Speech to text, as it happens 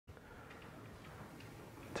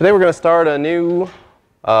Today we're going to start a new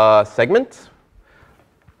segment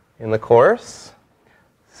in the course.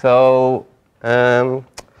 So far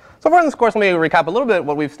in this course, let me recap a little bit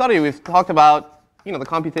what we've studied. We've talked about the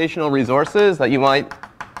computational resources that you might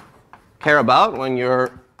care about when you're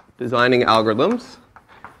designing algorithms,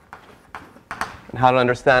 and how to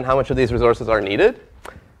understand how much of these resources are needed.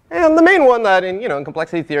 And the main one that in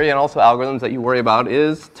complexity theory and also algorithms that you worry about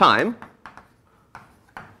is time,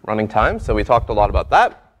 running time. So we talked a lot about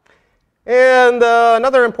that. And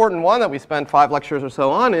another important one that we spent 5 lectures or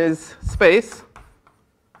so on is space,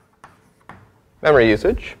 memory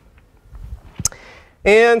usage.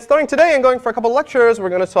 And starting today and going for a couple of lectures, we're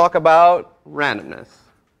going to talk about randomness.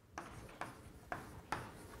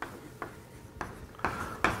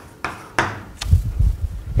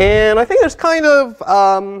 And I think there's kind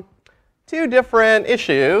of 2 different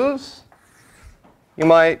issues you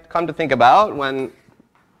might come to think about when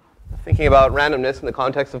thinking about randomness in the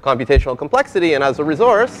context of computational complexity and as a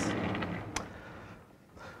resource.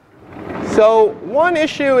 So one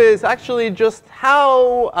issue is actually just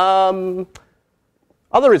how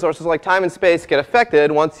other resources like time and space get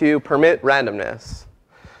affected once you permit randomness.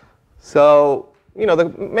 So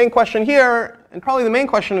the main question here, and probably the main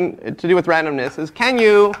question to do with randomness, is can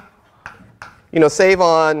you save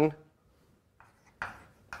on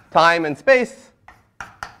time and space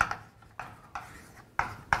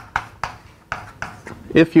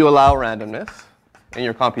if you allow randomness in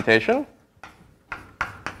your computation?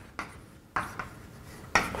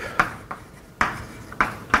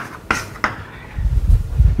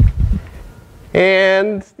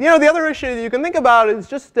 And the other issue that you can think about is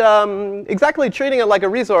just exactly treating it like a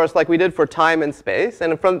resource like we did for time and space.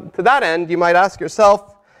 And to that end, you might ask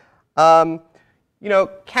yourself, can,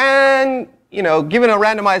 given a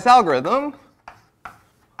randomized algorithm,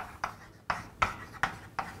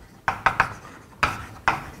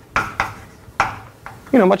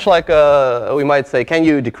 much like we might say, can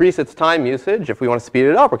you decrease its time usage if we want to speed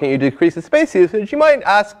it up? Or can you decrease its space usage? You might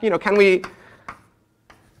ask, can we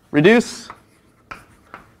reduce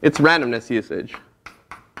its randomness usage?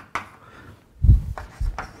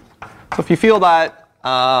 So if you feel that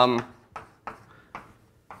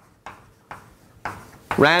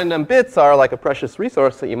random bits are like a precious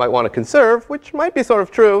resource that you might want to conserve, which might be sort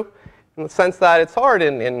of true in the sense that it's hard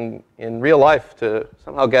in real life to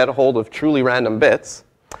somehow get a hold of truly random bits,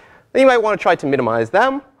 then you might want to try to minimize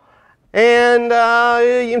them. And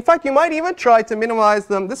in fact, you might even try to minimize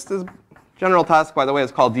them. This is general task, by the way,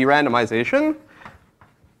 is called de-randomization.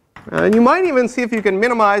 And you might even see if you can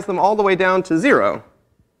minimize them all the way down to 0.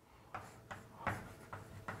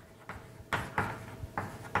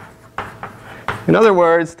 In other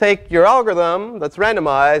words, take your algorithm that's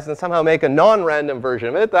randomized and somehow make a non-random version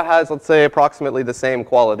of it that has, let's say, approximately the same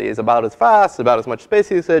qualities, about as fast, about as much space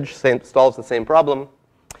usage, solves the same problem.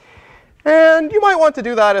 And you might want to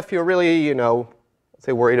do that if you're really, let's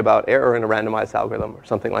say, worried about error in a randomized algorithm or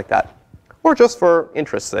something like that, or just for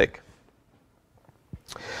interest's sake.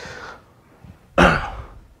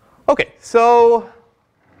 OK, so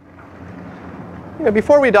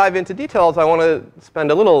before we dive into details, I want to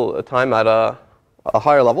spend a little time at a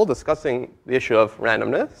higher level discussing the issue of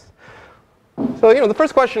randomness. So the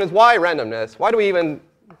first question is, why randomness? Why do we even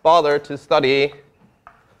bother to study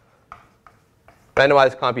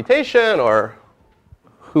randomized computation? Or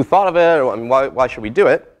who thought of it? Or why should we do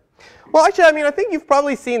it? Well, actually, I think you've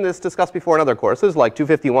probably seen this discussed before in other courses, like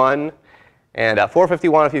 251 and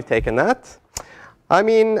 451 if you've taken that.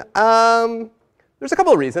 There's a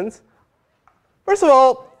couple of reasons. First of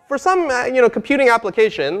all, for some computing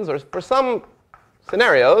applications, or for some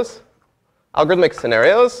scenarios, algorithmic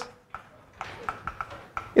scenarios,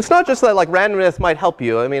 it's not just that randomness might help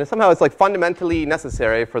you. Somehow it's fundamentally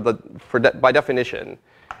necessary by definition.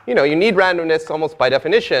 You need randomness almost by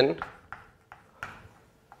definition.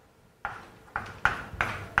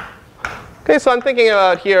 OK, so I'm thinking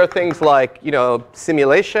about here things like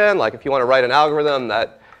simulation. Like if you want to write an algorithm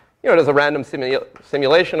that does a random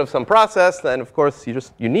simulation of some process, then of course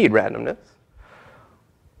you need randomness.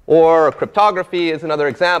 Or cryptography is another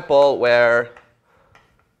example where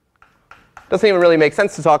it doesn't even really make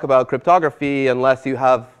sense to talk about cryptography unless you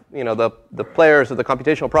have the players of the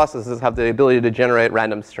computational processes have the ability to generate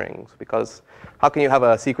random strings. Because how can you have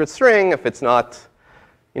a secret string if it's not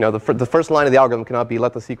the first line of the algorithm cannot be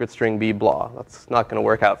let the secret string be blah. That's not going to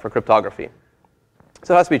work out for cryptography.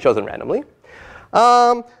 So it has to be chosen randomly.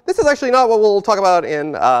 This is actually not what we'll talk about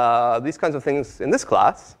in these kinds of things in this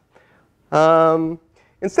class.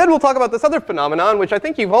 Instead, we'll talk about this other phenomenon, which I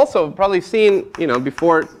think you've also probably seen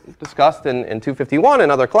before discussed in 251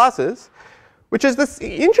 and other classes, which is this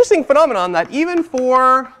interesting phenomenon that even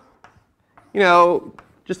for,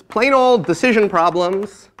 just plain old decision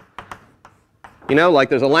problems, like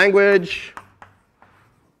there's a language.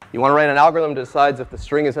 You want to write an algorithm that decides if the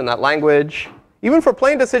string is in that language. Even for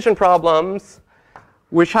plain decision problems,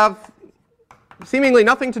 which have seemingly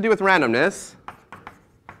nothing to do with randomness,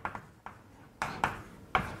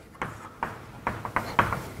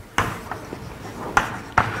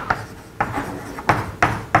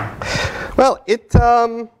 well,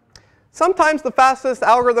 sometimes the fastest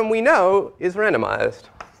algorithm we know is randomized.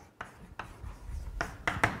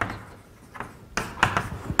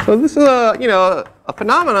 So this is a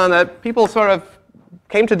phenomenon that people sort of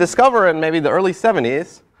came to discover in maybe the early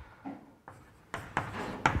 70s.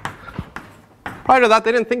 Prior to that,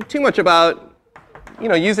 they didn't think too much about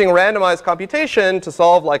using randomized computation to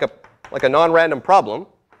solve like a non-random problem.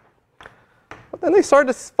 But then they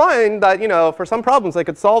started to find that for some problems they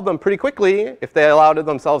could solve them pretty quickly if they allowed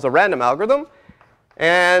themselves a random algorithm.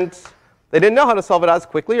 And they didn't know how to solve it as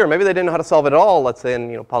quickly, or maybe they didn't know how to solve it at all, let's say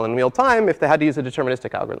in polynomial time, if they had to use a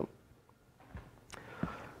deterministic algorithm.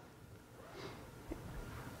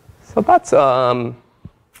 So that's an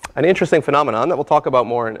interesting phenomenon that we'll talk about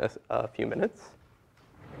more in a few minutes.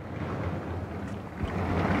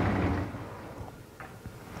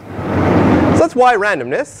 So that's why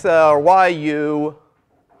randomness, or why you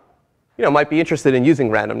might be interested in using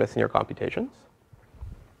randomness in your computations.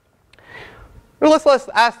 Let's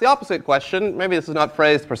ask the opposite question. Maybe this is not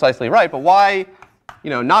phrased precisely right, but why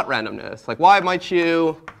not randomness? Like, why might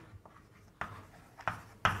you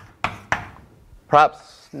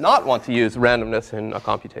perhaps not want to use randomness in a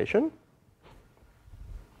computation?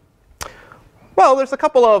 Well, there's a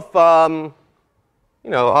couple of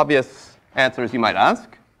obvious answers you might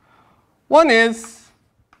ask. One is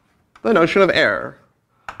the notion of error.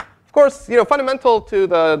 Of course, fundamental to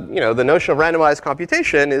the notion of randomized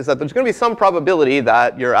computation is that there's going to be some probability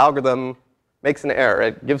that your algorithm makes an error.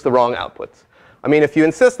 It gives the wrong outputs. I mean, if you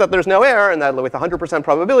insist that there's no error and that with 100%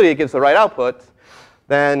 probability it gives the right output,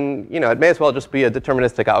 then it may as well just be a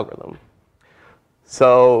deterministic algorithm.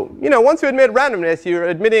 So once you admit randomness, you're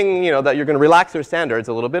admitting that you're going to relax your standards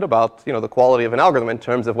a little bit about the quality of an algorithm in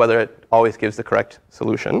terms of whether it always gives the correct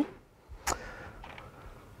solution.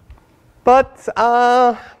 But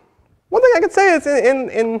one thing I could say is,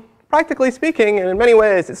 in practically speaking, and in many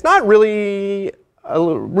ways, it's not really a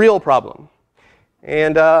real problem.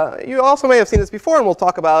 And you also may have seen this before, and we'll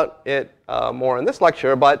talk about it more in this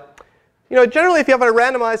lecture. But generally, if you have a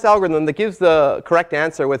randomized algorithm that gives the correct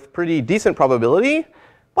answer with pretty decent probability,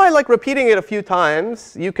 by repeating it a few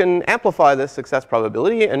times, you can amplify this success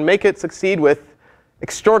probability and make it succeed with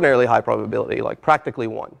extraordinarily high probability, like practically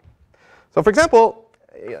 1. So for example,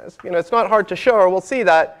 it's not hard to show, or we'll see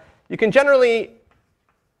that you can generally,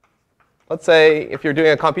 let's say, if you're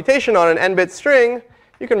doing a computation on an n-bit string,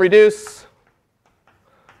 you can reduce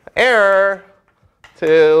error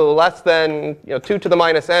to less than 2 to the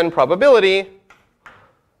minus n probability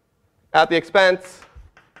at the expense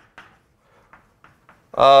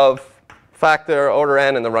of factor order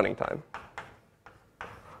n in the running time.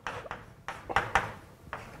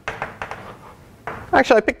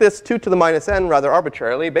 Actually, I picked this 2 to the minus n rather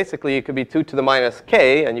arbitrarily. Basically, it could be 2 to the minus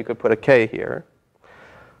k, and you could put a k here.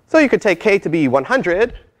 So you could take k to be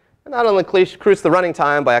 100, and that will increase the running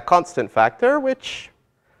time by a constant factor, which,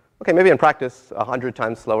 OK, maybe in practice 100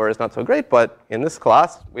 times slower is not so great. But in this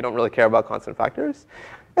class, we don't really care about constant factors.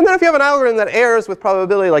 And then if you have an algorithm that errors with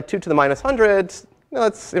probability like 2 to the minus 100,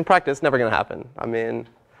 that's in practice never going to happen. I mean,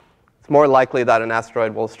 it's more likely that an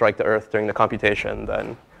asteroid will strike the Earth during the computation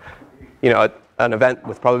than an event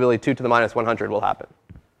with probability 2 to the minus 100 will happen.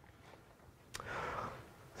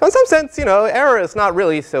 So in some sense, error is not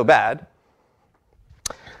really so bad.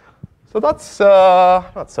 So that's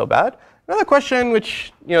not so bad. Another question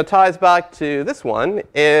which ties back to this one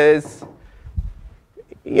is,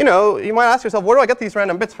 you might ask yourself, where do I get these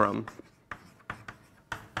random bits from?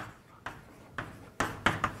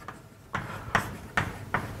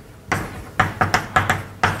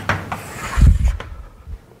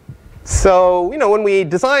 So when we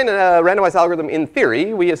design a randomized algorithm in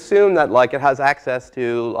theory, we assume that it has access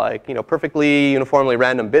to perfectly uniformly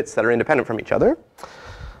random bits that are independent from each other.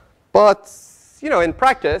 But in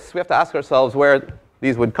practice, we have to ask ourselves where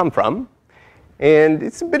these would come from. And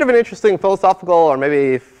it's a bit of an interesting philosophical or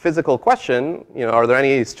maybe physical question. Are there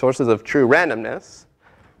any sources of true randomness?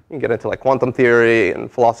 You can get into quantum theory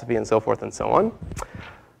and philosophy and so forth and so on.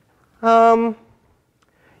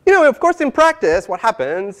 Of course, in practice, what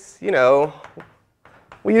happens,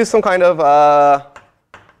 we use some kind of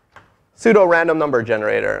pseudo-random number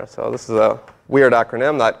generator. So this is a weird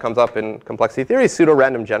acronym that comes up in complexity theory,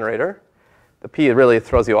 pseudo-random generator. The P really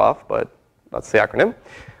throws you off, but that's the acronym.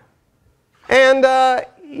 And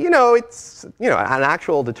it's an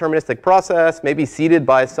actual deterministic process, maybe seeded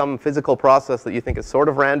by some physical process that you think is sort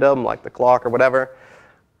of random, like the clock or whatever.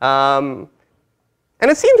 And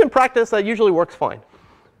it seems in practice that it usually works fine,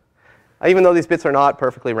 even though these bits are not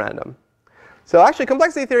perfectly random. So actually,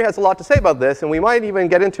 complexity theory has a lot to say about this, and we might even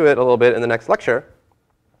get into it a little bit in the next lecture.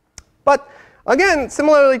 But again,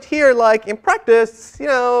 similarly to here, like in practice,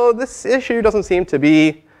 this issue doesn't seem to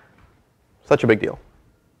be such a big deal.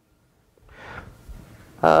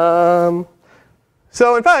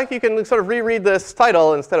 So in fact, you can sort of reread this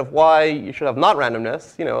title instead of why you should have not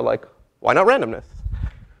randomness, like why not randomness?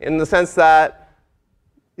 In the sense that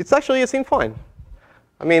it seems fine.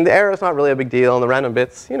 I mean, the error is not really a big deal, and the random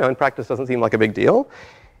bits, in practice doesn't seem like a big deal.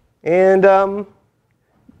 And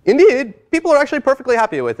indeed, people are actually perfectly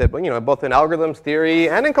happy with it, but both in algorithms theory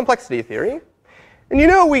and in complexity theory.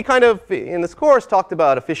 And we kind of, in this course, talked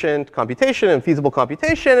about efficient computation and feasible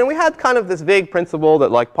computation. And we had kind of this vague principle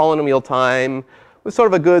that like polynomial time was sort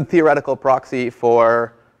of a good theoretical proxy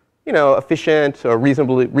for efficient or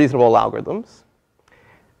reasonable algorithms.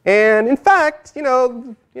 And in fact,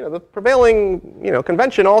 the prevailing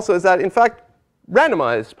convention also is that, in fact,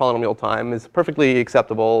 randomized polynomial time is a perfectly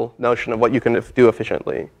acceptable notion of what you can do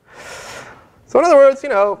efficiently. So in other words,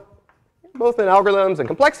 both in algorithms and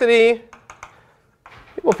complexity,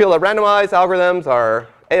 people feel that randomized algorithms are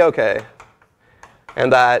A-OK.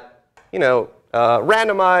 And that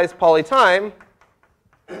randomized poly time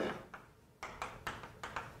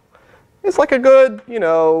is like a good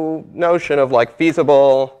notion of like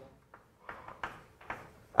feasible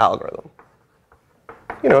algorithm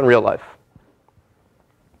in real life.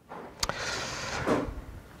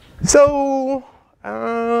 So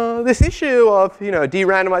this issue of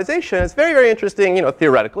de-randomization is very, very interesting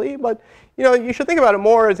theoretically, but you should think about it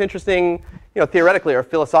more as interesting theoretically or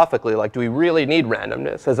philosophically, like do we really need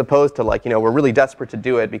randomness, as opposed to like we're really desperate to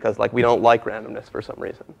do it because like we don't like randomness for some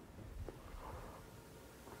reason.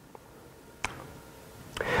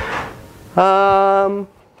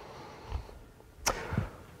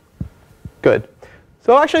 Good.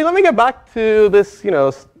 So actually, let me get back to this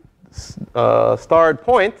starred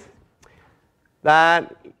point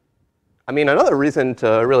that, I mean, another reason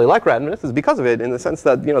to really like randomness is because of it, in the sense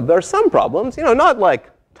that there are some problems, not like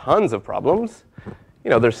tons of problems.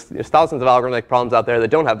 There's thousands of algorithmic problems out there that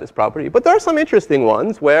don't have this property. But there are some interesting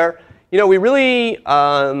ones where we really,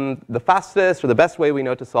 the fastest or the best way we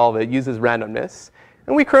know to solve it uses randomness.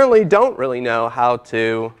 And we currently don't really know how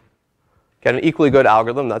to get an equally good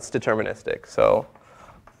algorithm that's deterministic. So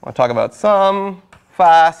I want to talk about some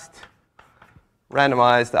fast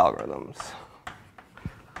randomized algorithms.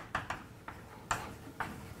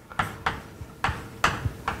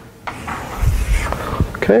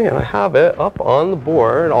 OK, and I have it up on the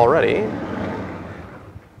board already.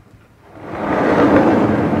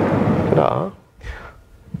 Ta-da.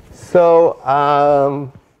 So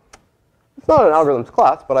it's not an algorithms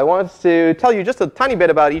class, but I wanted to tell you just a tiny bit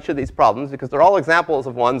about each of these problems, because they're all examples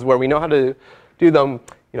of ones where we know how to do them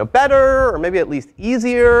better, or maybe at least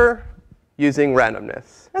easier, using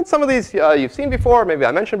randomness. And some of these you've seen before, maybe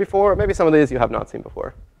I mentioned before, maybe some of these you have not seen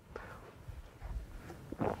before.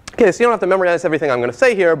 OK, so you don't have to memorize everything I'm going to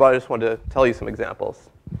say here, but I just wanted to tell you some examples.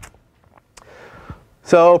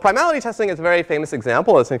 So primality testing is a very famous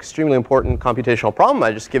example. It's an extremely important computational problem.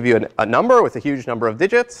 I just give you a number with a huge number of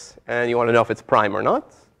digits, and you want to know if it's prime or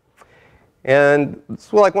not. And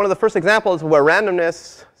it's like one of the first examples where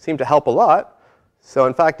randomness seemed to help a lot. So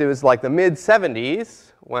in fact, it was like the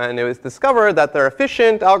mid-'70s when it was discovered that there are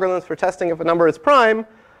efficient algorithms for testing if a number is prime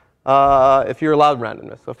if you're allowed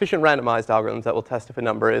randomness. So efficient randomized algorithms that will test if a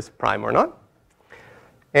number is prime or not.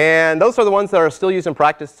 And those are the ones that are still used in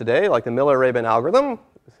practice today, like the Miller-Rabin algorithm. It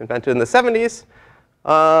was invented in the 70s.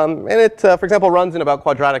 And it, for example, runs in about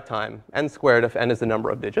quadratic time, n squared if n is the number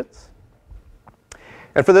of digits.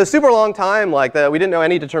 And for the super long time, like we didn't know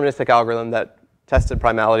any deterministic algorithm that tested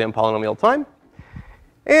primality and polynomial time.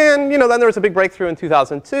 And then there was a big breakthrough in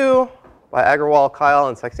 2002 by Agarwal, Kyle,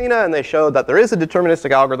 and Saxena. And they showed that there is a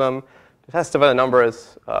deterministic algorithm to test if a number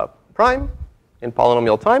is prime in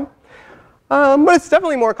polynomial time. But it's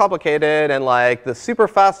definitely more complicated. And like the super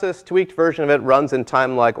fastest tweaked version of it runs in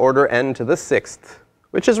time like order n to the 6th,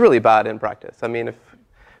 which is really bad in practice. I mean, if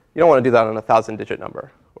you don't want to do that on a 1,000-digit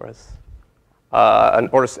number, whereas an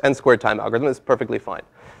order n squared time algorithm is perfectly fine.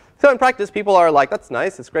 So in practice, people are like, that's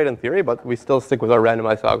nice. It's great in theory, but we still stick with our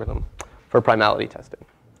randomized algorithm for primality testing.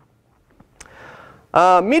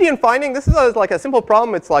 Median finding, this is like a simple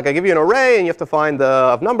problem. It's like I give you an array, and you have to find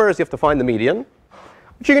of numbers. You have to find the median,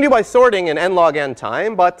 which you can do by sorting in n log n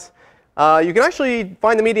time. But you can actually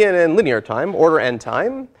find the median in linear time, order n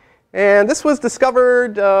time. And this was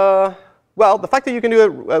discovered, well, the fact that you can do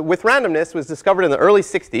it with randomness was discovered in the early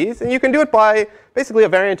 60s. And you can do it by basically a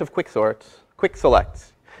variant of quicksort, quick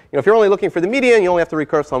select. You know, if you're only looking for the median, you only have to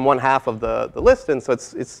recurse on 1/2 of the list. And so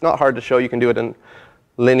it's not hard to show you can do it in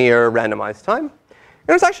linear randomized time.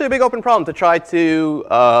 And it's actually a big open problem to try to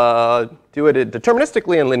do it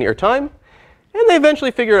deterministically in linear time. And they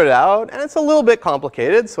eventually figured it out. And it's a little bit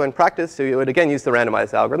complicated. So in practice, you would again use the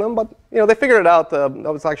randomized algorithm. But you know, they figured it out. That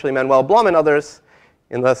was actually Manuel Blum and others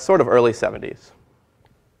in the sort of early 70s.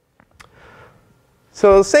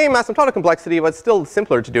 So same asymptotic complexity, but still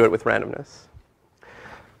simpler to do it with randomness.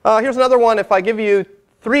 Here's another one. If I give you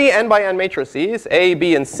 3 n by n matrices, A,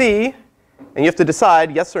 B, and C, and you have to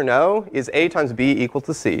decide yes or no, is A times B equal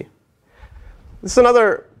to C? This is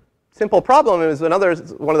another simple problem. It was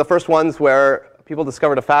one of the first ones where people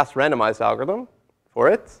discovered a fast randomized algorithm for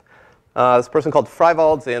it. This person called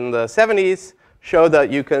Freivalds in the 70s showed that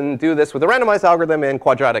you can do this with a randomized algorithm in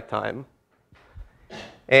quadratic time.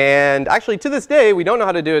 And actually, to this day, we don't know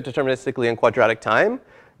how to do it deterministically in quadratic time.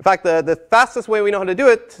 In fact, the fastest way we know how to do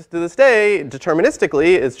it to this day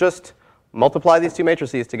deterministically is just multiply these two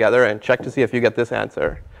matrices together and check to see if you get this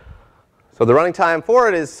answer. So the running time for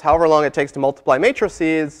it is however long it takes to multiply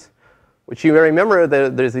matrices, which you may remember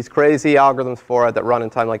that there's these crazy algorithms for it that run in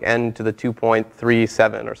time like n to the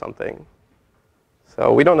 2.37 or something.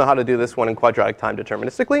 So we don't know how to do this one in quadratic time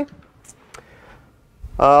deterministically.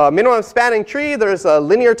 Minimum spanning tree, there's a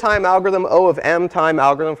linear time algorithm, O of m time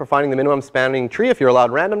algorithm for finding the minimum spanning tree if you're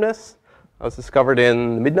allowed randomness. That was discovered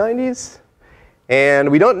in the mid-90s. And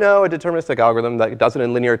we don't know a deterministic algorithm that does it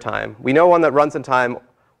in linear time. We know one that runs in time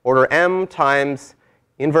order m times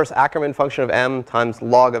inverse Ackermann function of m times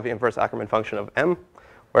log of inverse Ackermann function of m,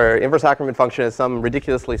 where inverse Ackermann function is some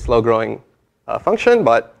ridiculously slow-growing function,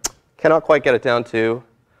 but cannot quite get it down to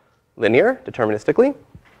linear deterministically.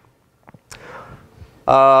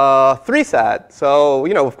 3-sat. So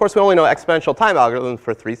you know, of course, we only know exponential time algorithms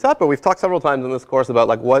for 3-sat, but we've talked several times in this course about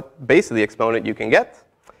like what base of the exponent you can get.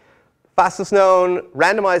 Fastest known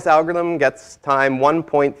randomized algorithm gets time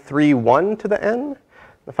 1.31 to the n.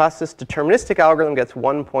 The fastest deterministic algorithm gets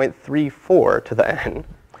 1.34 to the n.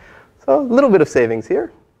 So a little bit of savings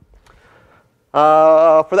here.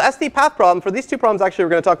 For the ST path problem, for these two problems, actually,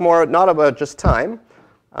 we're going to talk more not about just time.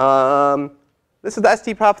 This is the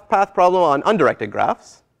ST path problem on undirected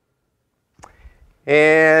graphs.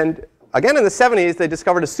 And again, in the 70s, they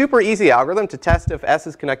discovered a super easy algorithm to test if S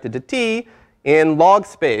is connected to T in log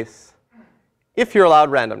space if you're allowed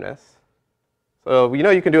randomness. So you know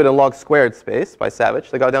you can do it in log squared space by Savage.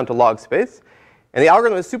 They got down to log space. And the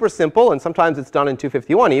algorithm is super simple, and sometimes it's done in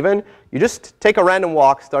 251 even. You just take a random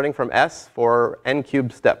walk starting from S for n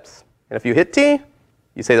cubed steps. And if you hit T,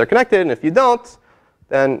 you say they're connected. And if you don't,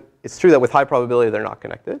 then it's true that with high probability they're not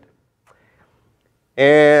connected.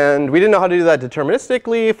 And we didn't know how to do that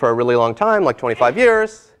deterministically for a really long time, like 25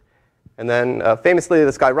 years. And then famously,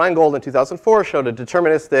 this guy Reingold in 2004 showed a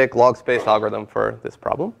deterministic log space algorithm for this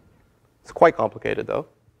problem. It's quite complicated, though.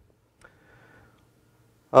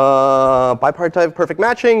 Bipartite perfect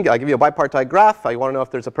matching. I give you a bipartite graph. I want to know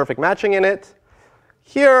if there's a perfect matching in it.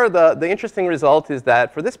 Here, the interesting result is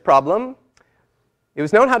that for this problem, it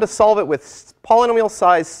was known how to solve it with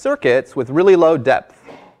polynomial-sized circuits with really low depth,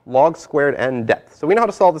 log squared n depth. So we know how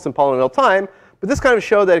to solve this in polynomial time. But this kind of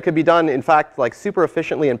showed that it could be done, in fact, like super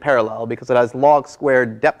efficiently in parallel because it has log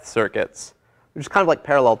squared depth circuits, which is kind of like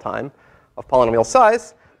parallel time of polynomial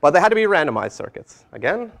size. But they had to be randomized circuits.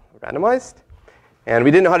 Again, randomized. And we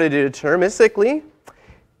didn't know how to do it deterministically.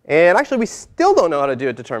 And actually, we still don't know how to do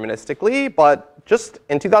it deterministically. But just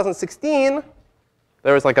in 2016,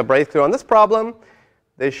 there was like a breakthrough on this problem.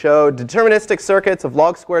 They showed deterministic circuits of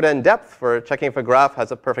log squared n depth for checking if a graph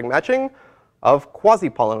has a perfect matching of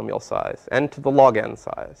quasi-polynomial size, n to the log n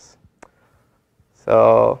size.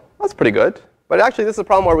 So that's pretty good. But actually, this is a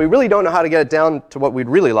problem where we really don't know how to get it down to what we'd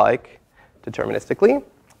really like deterministically.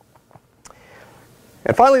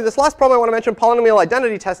 And finally, this last problem I want to mention, polynomial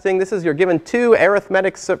identity testing. This is you're given two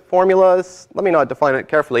arithmetic formulas. Let me not define it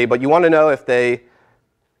carefully, but you want to know if they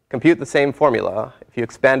compute the same formula if you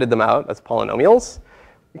expanded them out as polynomials.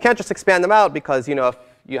 You can't just expand them out because you know, if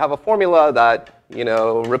you have a formula that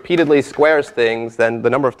repeatedly squares things, then the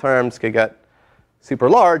number of terms could get super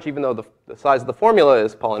large, even though the size of the formula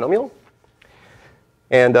is polynomial.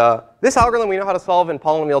 And this algorithm we know how to solve in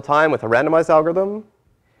polynomial time with a randomized algorithm.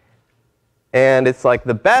 And it's like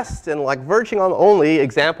the best and like verging on the only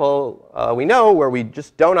example we know where we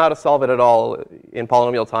just don't know how to solve it at all in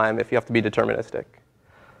polynomial time if you have to be deterministic.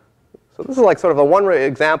 So this is like sort of a one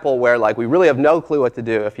example where like we really have no clue what to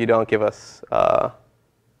do if you don't give us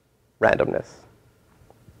randomness.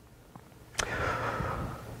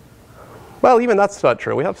 Well, even that's not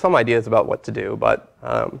true. We have some ideas about what to do. But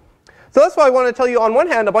so that's why I want to tell you, on one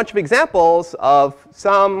hand, a bunch of examples of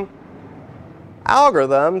some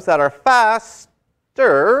algorithms that are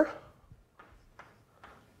faster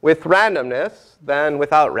with randomness than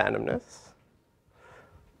without randomness.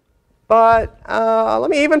 But let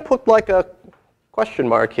me even put like a question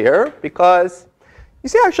mark here, because you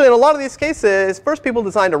see, actually, in a lot of these cases, first people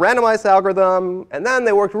designed a randomized algorithm, and then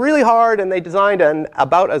they worked really hard, and they designed an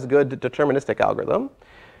about as good deterministic algorithm.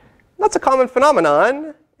 That's a common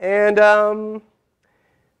phenomenon. And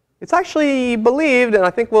it's actually believed, and I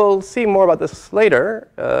think we'll see more about this later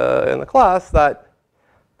in the class, that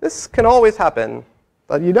this can always happen,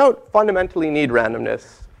 that you don't fundamentally need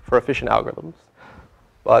randomness for efficient algorithms.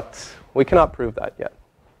 But we cannot prove that yet.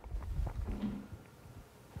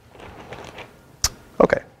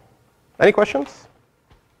 OK. Any questions?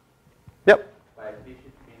 Yep? By efficient,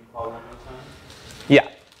 you mean polynomial time? Yeah.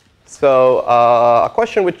 So a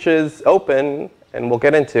question which is open, and we'll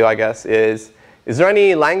get into, I guess, is there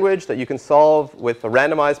any language that you can solve with a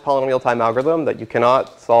randomized polynomial time algorithm that you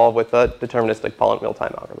cannot solve with a deterministic polynomial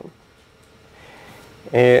time algorithm?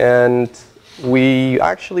 And we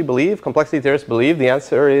actually believe, complexity theorists believe, the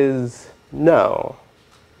answer is no,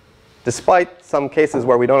 despite some cases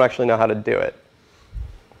where we don't actually know how to do it.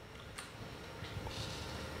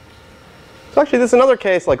 So actually, this is another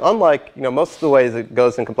case, like unlike most of the ways it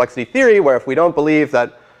goes in complexity theory, where if we don't believe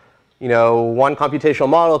that one computational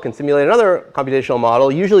model can simulate another computational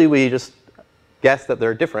model, usually we just guess that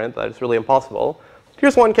they're different, that it's really impossible.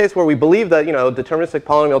 Here's one case where we believe that deterministic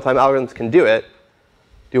polynomial time algorithms can do it,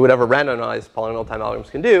 do whatever randomized polynomial time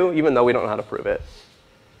algorithms can do, even though we don't know how to prove it.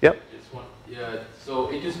 Yep? Yeah,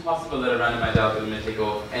 so it is possible that a randomized algorithm may take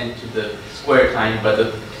off n to the square time, but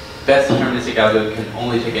the best deterministic algorithm can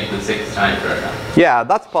only take n to the 6th time per round. Yeah,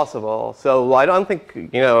 that's possible. So I don't think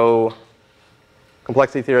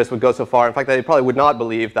complexity theorists would go so far. In fact, they probably would not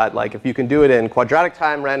believe that like if you can do it in quadratic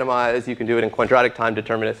time randomized, you can do it in quadratic time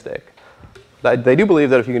deterministic. They do believe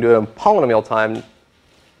that if you can do it in polynomial time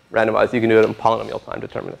randomized, you can do it in polynomial time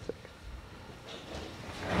deterministic.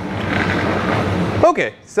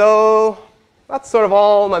 OK, so that's sort of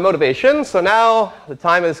all my motivation. So now the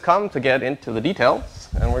time has come to get into the details.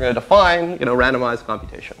 And we're going to define randomized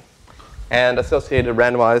computation and associated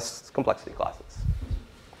randomized complexity classes.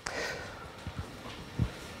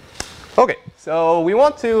 OK, so we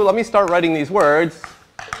want to, let me start writing these words.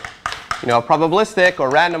 A probabilistic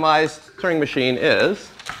or randomized Turing machine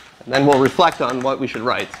is. And then we'll reflect on what we should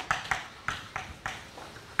write.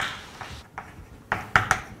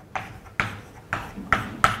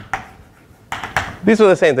 These are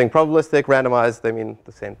the same thing. Probabilistic, randomized, they mean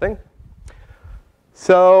the same thing.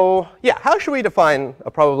 So yeah, how should we define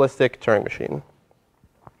a probabilistic Turing machine?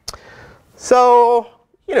 So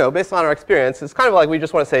based on our experience, it's kind of like we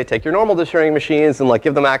just want to say, take your normal Turing machines and like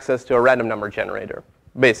give them access to a random number generator,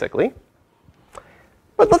 basically.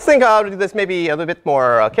 But let's think how to do this maybe a little bit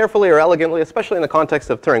more carefully or elegantly, especially in the context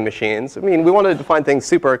of Turing machines. I mean, we want to define things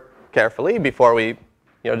super carefully before we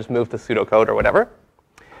just move to pseudocode or whatever.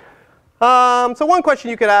 So one question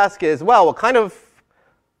you could ask is, well, what kind of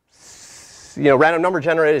random number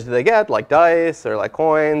generators do they get, like dice or like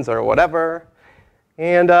coins or whatever?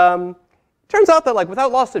 And it turns out that like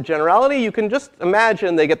without loss of generality, you can just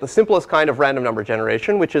imagine they get the simplest kind of random number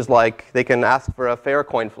generation, which is like they can ask for a fair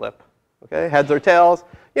coin flip, okay, heads or tails.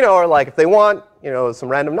 Or like if they want some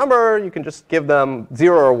random number, you can just give them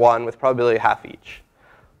 0 or 1 with probability half each.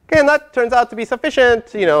 Okay, and that turns out to be sufficient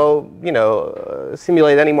to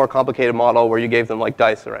simulate any more complicated model where you gave them like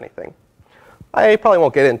dice or anything. I probably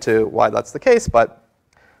won't get into why that's the case, but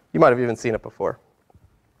you might have even seen it before.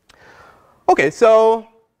 OK, so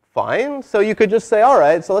fine. So you could just say, all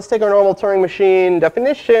right, so let's take our normal Turing machine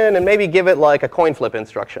definition and maybe give it like a coin flip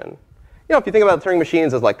instruction. If you think about Turing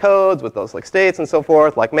machines as like codes with those like states and so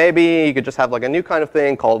forth, like maybe you could just have like a new kind of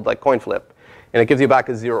thing called like coin flip. And it gives you back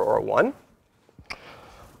a 0 or a 1.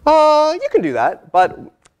 You can do that. But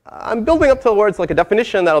I'm building up towards like a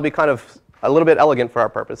definition that'll be kind of a little bit elegant for our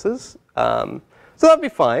purposes. So that'd be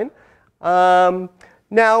fine. Now,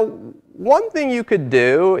 one thing you could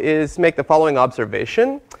do is make the following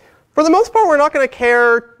observation. For the most part, we're not going to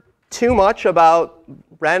care too much about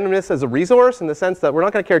randomness as a resource, in the sense that we're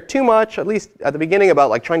not going to care too much, at least at the beginning, about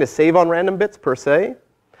like trying to save on random bits per se.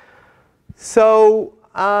 So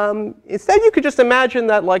instead, you could just imagine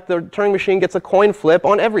that like the Turing machine gets a coin flip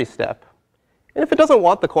on every step. And if it doesn't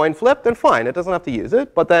want the coin flip, then fine, it doesn't have to use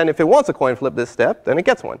it. But then if it wants a coin flip this step, then it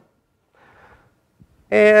gets one.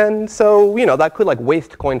 And so that could like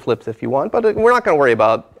waste coin flips if you want, but we're not going to worry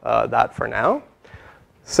about that for now.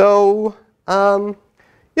 So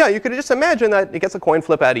yeah, you could just imagine that it gets a coin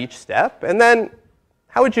flip at each step. And then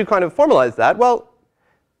how would you kind of formalize that? Well,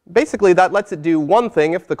 basically, that lets it do one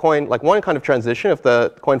thing if the coin, like one kind of transition if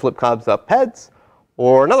the coin flip comes up heads,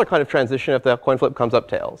 or another kind of transition if the coin flip comes up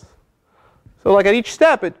tails. So like at each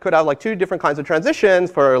step, it could have like two different kinds of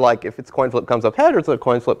transitions for like if its coin flip comes up head or if the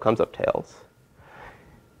coin flip comes up tails.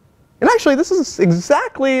 And actually, this is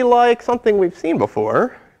exactly like something we've seen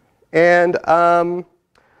before. And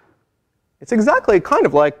it's exactly kind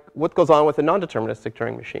of like what goes on with a non-deterministic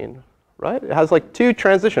Turing machine, right? It has like two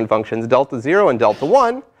transition functions, delta 0 and delta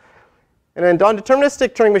 1. And in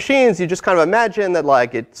non-deterministic Turing machines, you just kind of imagine that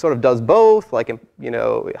like it sort of does both, like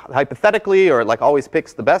hypothetically, or it like always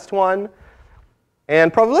picks the best one.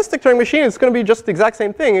 And probabilistic Turing machine is going to be just the exact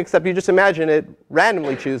same thing, except you just imagine it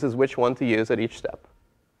randomly chooses which one to use at each step.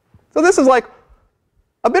 So this is like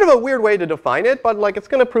a bit of a weird way to define it, but like it's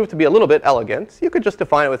going to prove to be a little bit elegant. You could just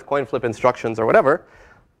define it with coin flip instructions or whatever.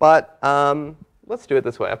 But let's do it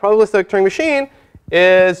this way. A probabilistic Turing machine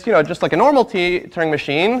is just like a normal Turing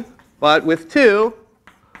machine, but with two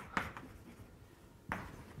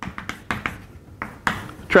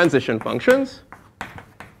transition functions.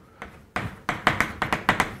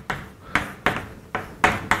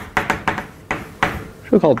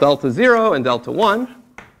 Which we call delta 0 and delta 1.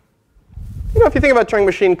 If you think about Turing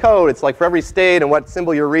machine code, it's like for every state and what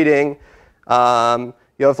symbol you're reading,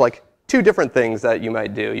 you have like two different things that you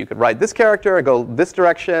might do. You could write this character and go this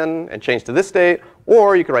direction and change to this state.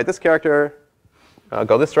 Or you could write this character,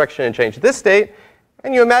 go this direction and change to this state.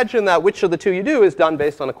 And you imagine that which of the two you do is done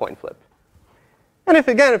based on a coin flip. And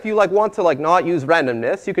if you like want to like not use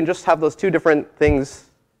randomness, you can just have those two different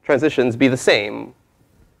things, transitions, be the same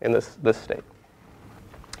in this state.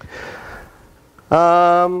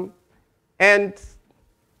 And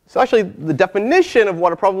so actually, the definition of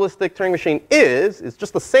what a probabilistic Turing machine is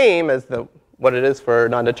just the same as what it is for a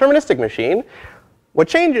non-deterministic machine. What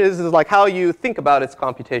changes is like how you think about its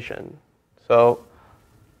computation. So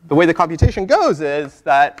the way the computation goes is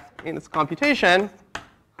that in its computation,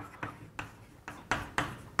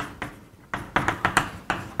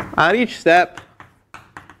 at each step,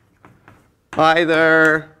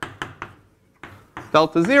 either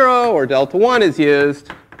delta 0 or delta 1 is used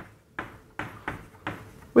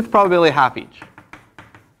with probability half each.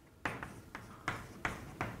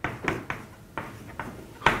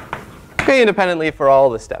 Okay, independently for all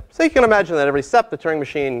the steps. So you can imagine that every step the Turing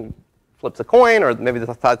machine flips a coin, or maybe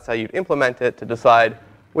that's how you'd implement it to decide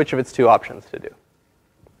which of its two options to do.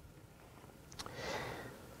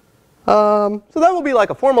 So that will be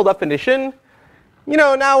like a formal definition.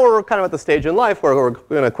 Now we're kind of at the stage in life where we're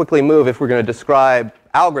going to quickly move if we're going to describe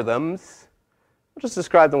algorithms. We'll just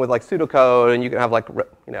describe them with like pseudocode, and you can have like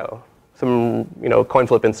some coin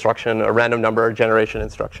flip instruction, a random number generation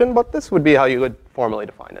instruction. But this would be how you would formally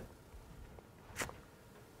define it.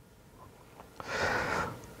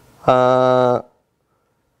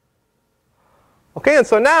 Okay, and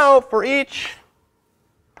so now for each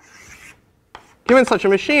given such a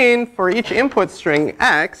machine, for each input string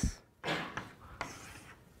x,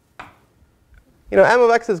 m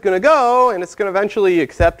of x is going to go, and it's going to eventually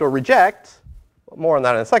accept or reject. More on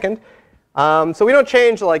that in a second. So we don't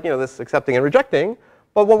change this accepting and rejecting.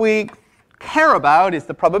 But what we care about is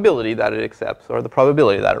the probability that it accepts or the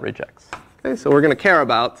probability that it rejects. Okay, so we're going to care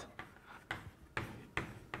about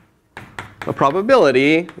the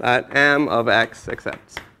probability that m of x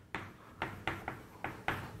accepts.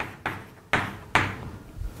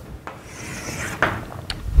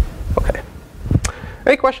 OK.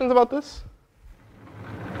 Any questions about this?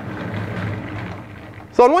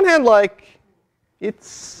 So on one hand,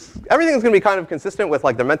 everything's going to be kind of consistent with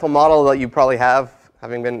like the mental model that you probably have,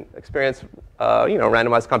 having been experienced,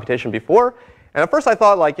 randomized computation before. And at first I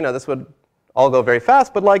thought this would all go very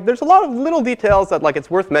fast, but there's a lot of little details that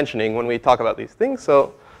it's worth mentioning when we talk about these things.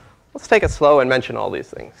 So let's take it slow and mention all these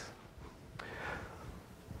things.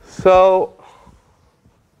 So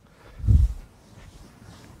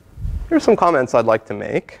here's some comments I'd like to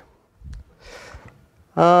make.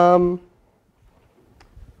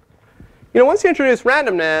 Once you introduce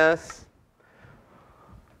randomness,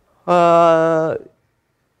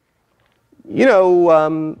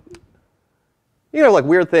 like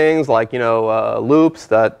weird things like loops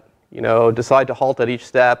that decide to halt at each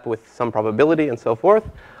step with some probability and so forth.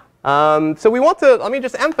 So we want to let me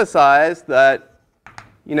just emphasize that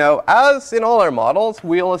as in all our models,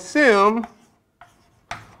 we'll assume,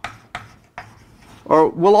 or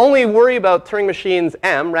we'll only worry about Turing machines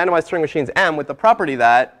M, randomized Turing machines M, with the property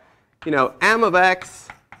that, M of x,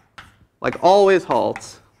 always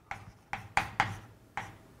halts,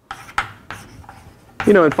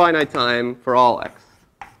 in finite time for all x.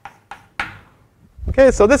 Okay,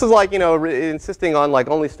 so this is insisting on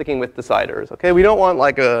only sticking with deciders. Okay, we don't want a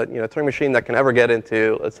Turing machine that can ever get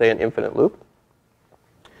into, let's say, an infinite loop.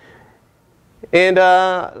 And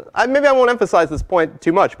maybe I won't emphasize this point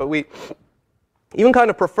too much, but we even kind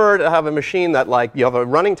of prefer to have a machine that you have a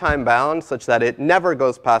running time bound such that it never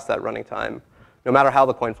goes past that running time, no matter how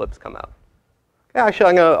the coin flips come out. Okay,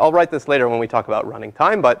 actually, I'll write this later when we talk about running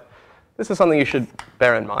time, but this is something you should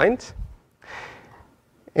bear in mind.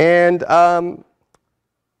 And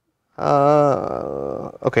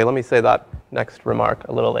OK, let me say that next remark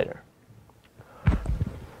a little later.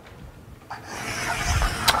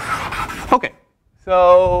 OK,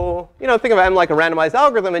 so think of M like a randomized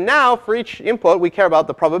algorithm. And now, for each input, we care about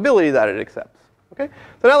the probability that it accepts. OK,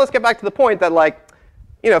 so now let's get back to the point that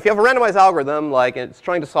if you have a randomized algorithm, it's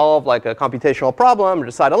trying to solve a computational problem or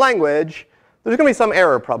decide a language, there's going to be some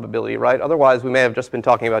error probability, right? Otherwise, we may have just been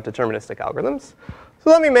talking about deterministic algorithms. So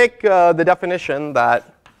let me make the definition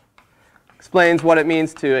that explains what it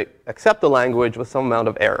means to accept the language with some amount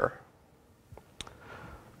of error.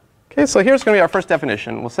 OK, so here's going to be our first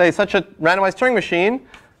definition. We'll say such a randomized Turing machine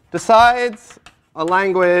decides a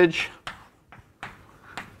language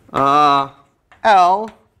L.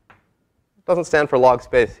 Doesn't stand for log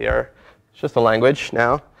space here. It's just a language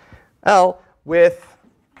now. L with,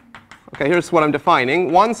 OK, here's what I'm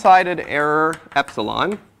defining, one-sided error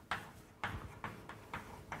epsilon.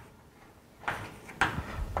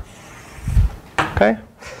 OK.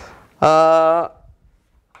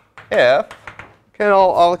 If,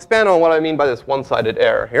 I'll expand on what I mean by this one-sided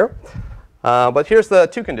error here. But here's the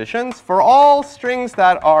two conditions. For all strings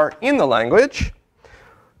that are in the language,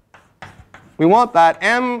 we want that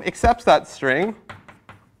M accepts that string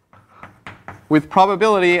with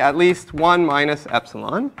probability at least 1 minus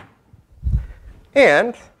epsilon.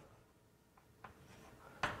 And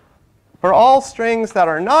for all strings that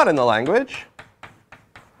are not in the language,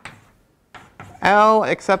 M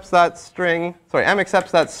accepts that string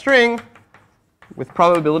with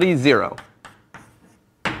probability 0.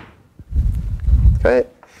 OK,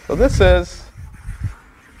 so this is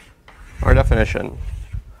our definition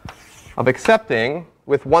of accepting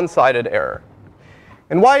with one-sided error.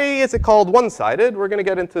 And why is it called one-sided? We're going to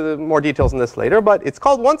get into more details on this later. But it's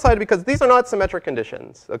called one-sided because these are not symmetric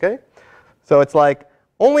conditions. OK, so it's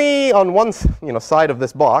only on one side of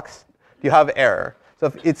this box do you have error. So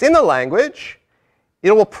if it's in the language,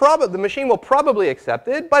 the machine will probably accept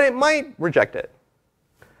it, but it might reject it.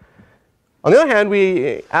 On the other hand,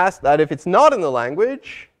 we ask that if it's not in the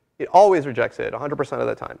language, it always rejects it 100% of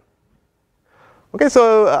the time. OK,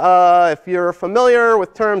 so if you're familiar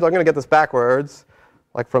with terms, I'm going to get this backwards,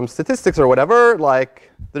 from statistics or whatever,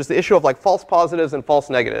 there's the issue of false positives and false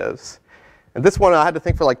negatives. And this one, I had to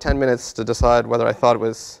think for 10 minutes to decide whether I thought it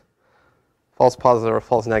was false positive or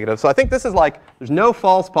false negative. So I think this is there's no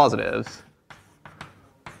false positives.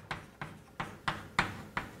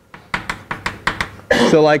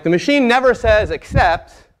 So the machine never says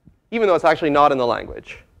accept, even though it's actually not in the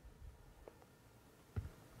language.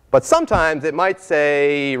 But sometimes it might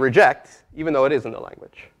say reject, even though it is in the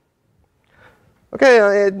language.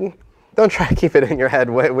 OK, don't try to keep it in your head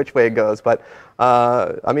which way it goes. But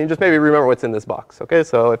just maybe remember what's in this box. OK,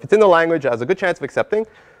 so if it's in the language, it has a good chance of accepting.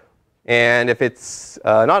 And if it's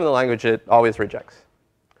not in the language, it always rejects.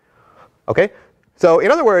 OK, so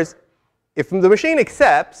in other words, if the machine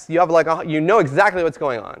accepts, you have you know exactly what's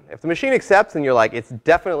going on. If the machine accepts, then you're it's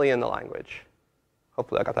definitely in the language.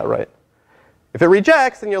 Hopefully I got that right. If it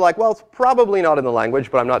rejects, then you're well, it's probably not in the language,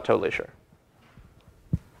 but I'm not totally sure.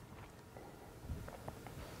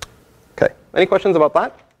 OK, any questions about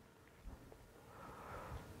that?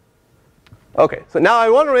 OK, so now I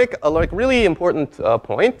want to make a really important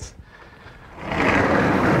point,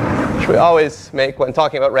 which we always make when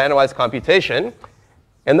talking about randomized computation.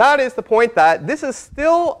 And that is the point that this is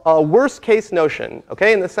still a worst case notion,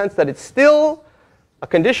 in the sense that it's still a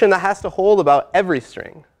condition that has to hold about every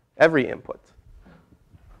string, every input.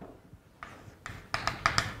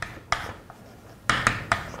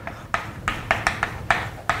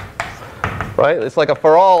 Right? It's like a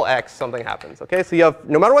for all x, something happens. OK, so you have,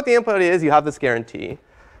 no matter what the input is, you have this guarantee.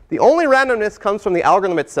 The only randomness comes from the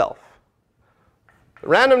algorithm itself. The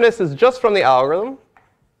randomness is just from the algorithm.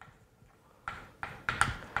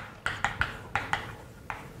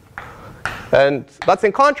 And that's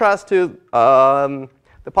in contrast to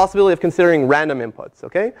the possibility of considering random inputs,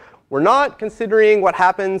 OK? We're not considering what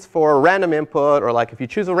happens for a random input, or like if you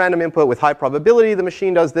choose a random input with high probability, the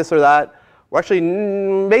machine does this or that. We're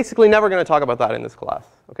actually basically never going to talk about that in this class,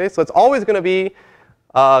 OK? So it's always going to be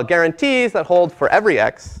guarantees that hold for every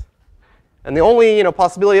x. And the only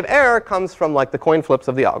possibility of error comes from like the coin flips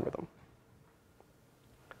of the algorithm.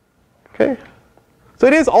 OK? So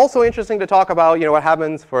it is also interesting to talk about what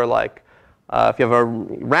happens for like if you have a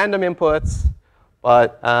random inputs.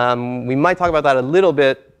 But we might talk about that a little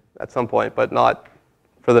bit at some point, but not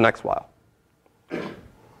for the next while.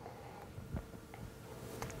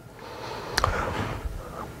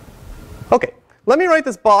 OK, let me write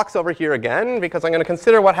this box over here again, because I'm going to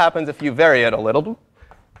consider what happens if you vary it a little.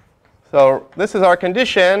 So this is our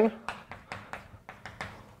condition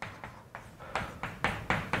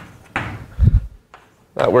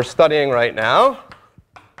that we're studying right now.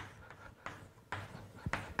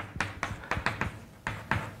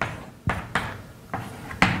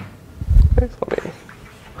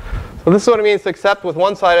 So this is what it means to accept with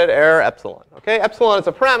one-sided error epsilon. OK, epsilon is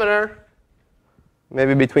a parameter,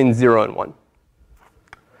 maybe between 0 and 1.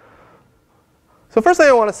 So first thing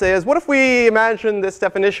I want to say is, what if we imagine this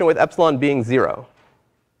definition with epsilon being 0?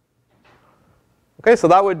 OK, so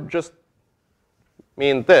that would just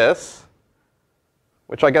mean this,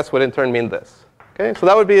 which I guess would in turn mean this. OK, so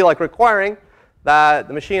that would be like requiring that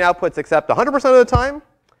the machine outputs accept 100% of the time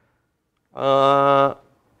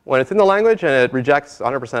when it's in the language, and it rejects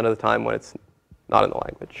 100% of the time when it's not in the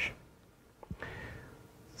language.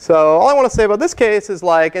 So all I want to say about this case is,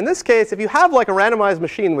 like, in this case, if you have like a randomized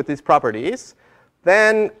machine with these properties,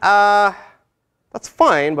 then that's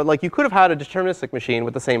fine. But like, you could have had a deterministic machine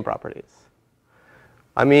with the same properties.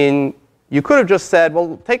 I mean, you could have just said,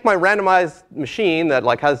 well, take my randomized machine that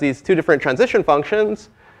like has these two different transition functions,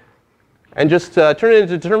 and just turn it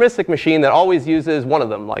into a deterministic machine that always uses one of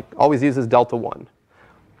them, like always uses delta 1.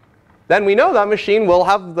 Then we know that machine will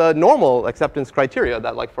have the normal acceptance criteria,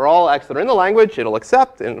 that like for all x that are in the language, it'll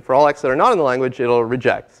accept, and for all x that are not in the language, it'll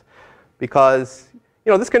reject. Because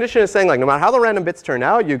this condition is saying, like, no matter how the random bits turn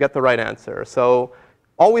out, you get the right answer. So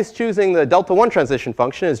always choosing the delta 1 transition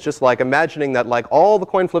function is just like imagining that like all the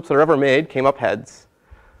coin flips that are ever made came up heads.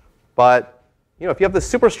 But if you have this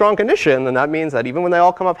super strong condition, then that means that even when they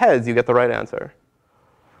all come up heads, you get the right answer.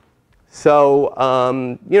 So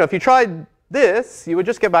if you tried this, you would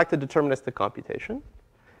just get back to deterministic computation.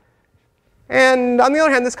 And on the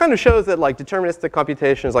other hand, this kind of shows that like deterministic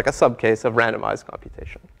computation is like a subcase of randomized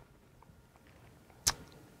computation.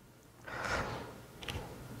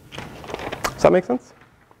 Does that make sense?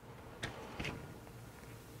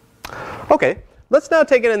 OK, let's now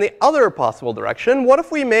take it in the other possible direction. What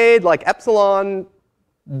if we made like epsilon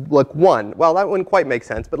like 1? Well, that wouldn't quite make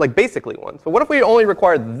sense, but like basically 1. So what if we only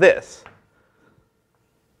required this?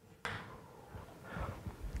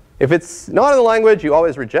 If it's not in the language, you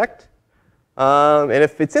always reject. And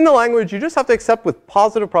if it's in the language, you just have to accept with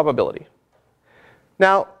positive probability.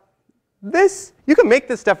 Now, you can make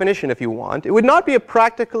this definition if you want. It would not be a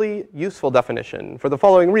practically useful definition for the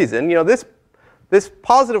following reason. This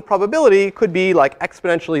positive probability could be like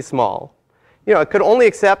exponentially small. It could only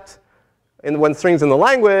accept when strings in the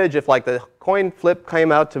language if like the coin flip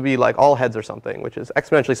came out to be like all heads or something, which is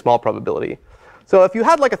exponentially small probability. So if you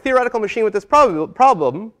had like a theoretical machine with this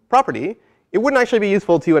property, it wouldn't actually be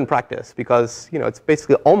useful to you in practice, because it's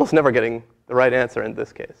basically almost never getting the right answer in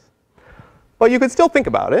this case. But you could still think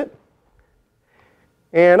about it.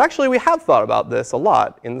 And actually, we have thought about this a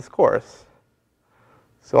lot in this course.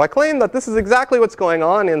 So I claim that this is exactly what's going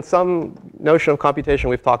on in some notion of computation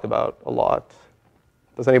we've talked about a lot.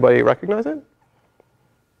 Does anybody recognize it?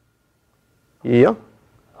 Yeah?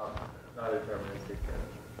 Not deterministic.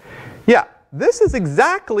 Yeah. This is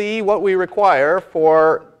exactly what we require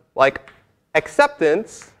for like accepting,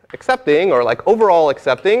 or like overall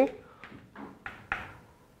accepting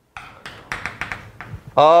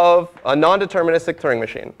of a non-deterministic Turing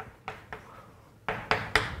machine.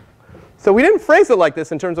 So we didn't phrase it like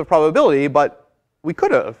this in terms of probability, but we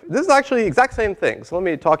could have. This is actually the exact same thing. So let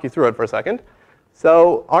me talk you through it for a second.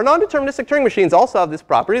 So our non-deterministic Turing machines also have this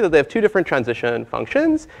property that they have two different transition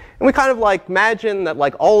functions. And we kind of like imagine that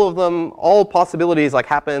like all possibilities like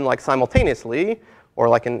happen like simultaneously, or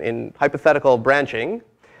like in hypothetical branching.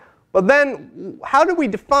 But then how do we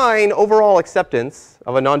define overall acceptance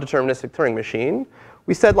of a non-deterministic Turing machine?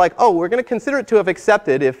 We said like, oh, we're going to consider it to have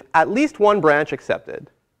accepted if at least one branch accepted.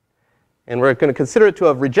 And we're going to consider it to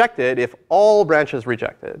have rejected if all branches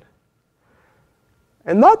rejected.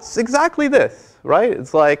 And that's exactly this, right?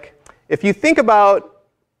 It's like, if you think about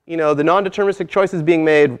the non-deterministic choices being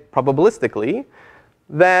made probabilistically,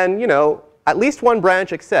 then at least one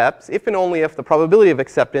branch accepts if and only if the probability of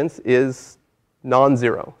acceptance is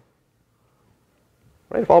non-zero.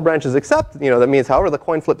 Right? If all branches accept, that means however the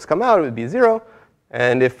coin flips come out, it would be 0.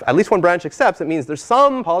 And if at least one branch accepts, it means there's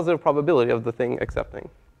some positive probability of the thing accepting.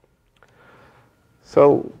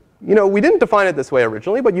 So we didn't define it this way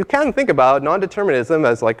originally, but you can think about non-determinism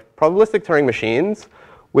as like probabilistic Turing machines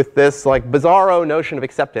with this like bizarro notion of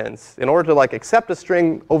acceptance. In order to like accept a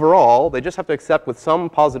string overall, they just have to accept with some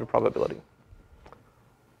positive probability.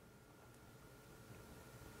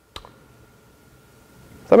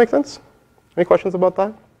 Does that make sense? Any questions about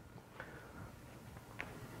that?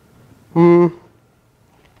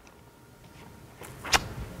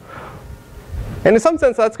 And in some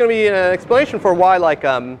sense, that's going to be an explanation for why like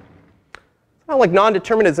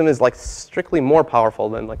non-determinism is like strictly more powerful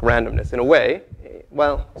than like randomness in a way.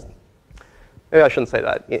 Well, maybe I shouldn't say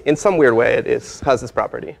that. In some weird way, it has this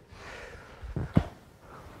property.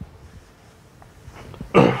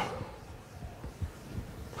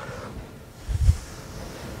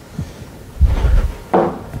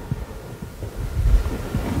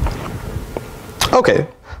 OK,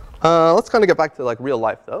 let's kind of get back to like real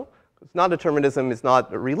life, though. Non-determinism is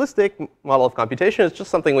not a realistic model of computation. It's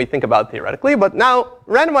just something we think about theoretically. But now,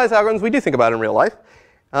 randomized algorithms we do think about in real life.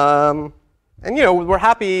 And we're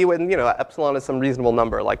happy when epsilon is some reasonable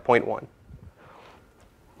number, like 0.1.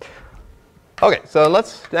 OK, so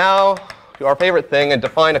let's now do our favorite thing and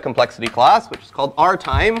define a complexity class, which is called R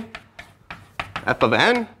time f of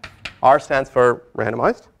n. R stands for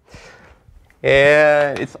randomized.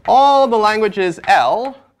 And it's all the languages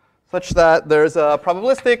L, such that there's a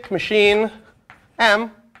probabilistic machine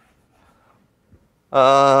M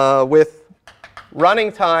with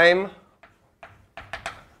running time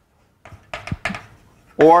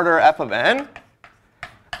order f of n.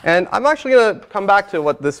 And I'm actually going to come back to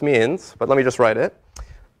what this means, but let me just write it.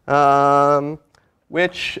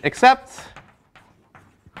 Which accepts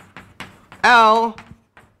L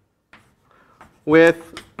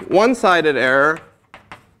with one-sided error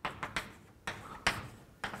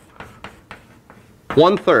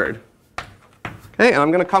 1/3. OK, and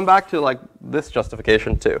I'm going to come back to like this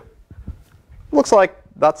justification too. Looks like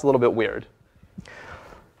that's a little bit weird.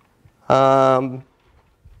 OK,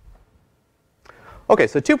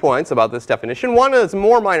 so 2 points about this definition. One is a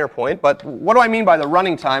more minor point, but what do I mean by the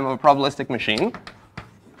running time of a probabilistic machine?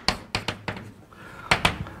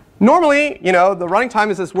 Normally, the running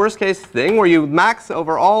time is this worst case thing where you max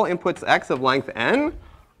over all inputs x of length n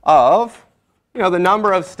of the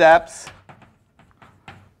number of steps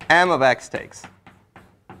m of x takes.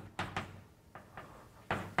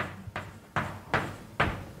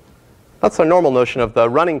 That's a normal notion of the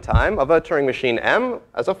running time of a Turing machine m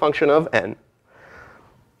as a function of n.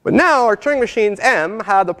 But now our Turing machines m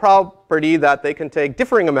have the property that they can take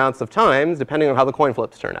differing amounts of times depending on how the coin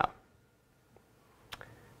flips turn out.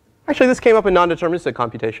 Actually, this came up in non-deterministic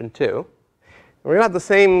computation too. We're going to have the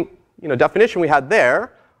same definition we had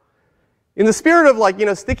there. In the spirit of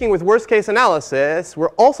sticking with worst case analysis,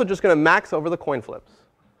 we're also just going to max over the coin flips.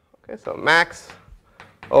 OK, so max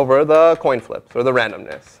over the coin flips or the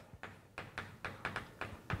randomness.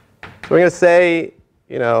 So we're going to say,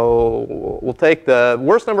 we'll take the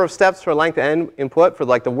worst number of steps for length n input for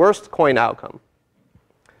like the worst coin outcome.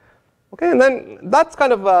 OK, and then that's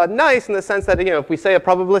kind of nice in the sense that if we say a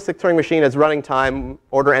probabilistic Turing machine has running time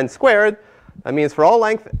order n squared, that means for all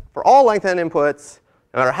length n inputs,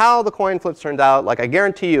 no matter how the coin flips turned out, like I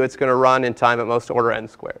guarantee you it's going to run in time at most order n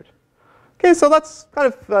squared. OK, so that's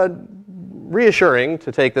kind of reassuring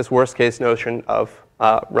to take this worst case notion of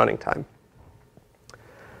running time.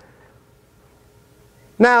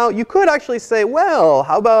 Now, you could actually say, well,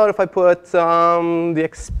 how about if I put the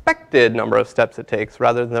expected number of steps it takes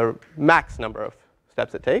rather than the max number of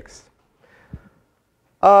steps it takes?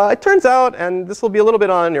 It turns out, and this will be a little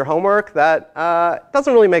bit on your homework, that it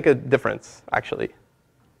doesn't really make a difference, actually.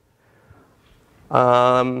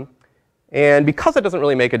 And because it doesn't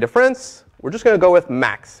really make a difference, we're just going to go with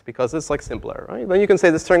max, because it's like simpler. Right? Then you can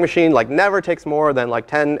say this Turing machine like never takes more than like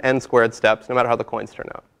 10 n squared steps, no matter how the coins turn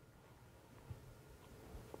out.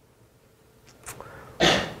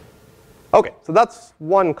 OK, so that's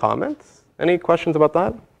one comment. Any questions about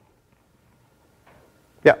that?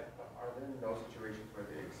 Yeah? Are there no situations where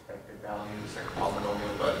the expected value is like a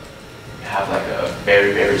polynomial, but you have like a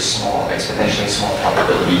very, very small, exponentially small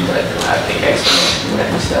probability that you'll have to take exponentially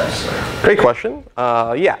many steps? Or? Great question.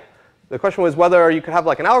 Yeah. The question was whether you could have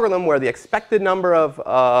like an algorithm where the expected number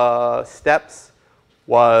of steps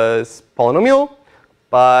was polynomial,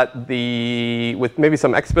 but with maybe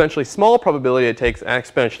some exponentially small probability, it takes an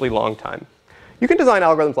exponentially long time. You can design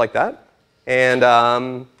algorithms like that. And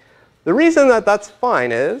The reason that that's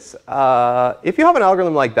fine is if you have an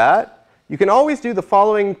algorithm like that, you can always do the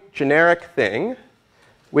following generic thing,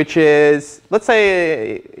 which is, let's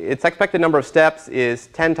say its expected number of steps is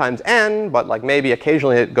 10 times n, but like maybe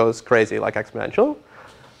occasionally it goes crazy like exponential.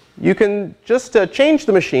 You can just change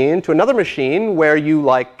the machine to another machine where you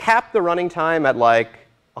like cap the running time at like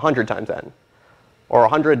 100 times n, or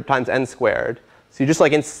 100 times n squared. So you just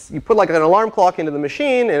like you put like an alarm clock into the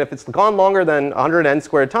machine, and if it's gone longer than 100 n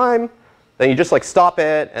squared time, then you just like stop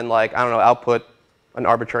it and like, I don't know, output an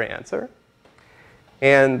arbitrary answer.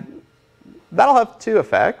 And that'll have two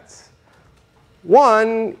effects.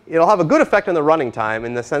 One, it'll have a good effect on the running time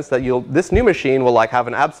in the sense that this new machine will like have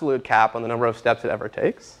an absolute cap on the number of steps it ever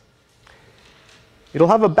takes. It'll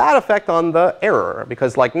have a bad effect on the error,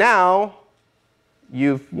 because like now,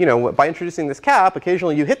 by introducing this cap,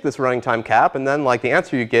 occasionally you hit this running time cap, and then like the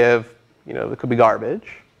answer you give, it could be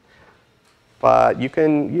garbage. But you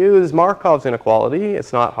can use Markov's inequality,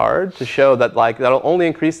 it's not hard, to show that like that'll only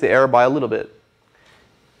increase the error by a little bit.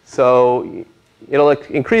 So it'll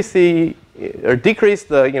increase or decrease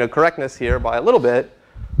the correctness here by a little bit,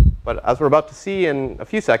 but as we're about to see in a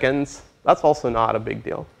few seconds, that's also not a big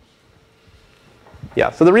deal.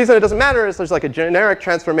 Yeah, so the reason it doesn't matter is there's like a generic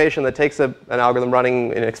transformation that takes an algorithm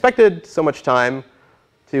running in expected so much time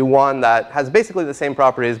to one that has basically the same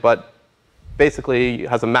properties, but basically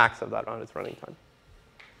has a max of that on its running time.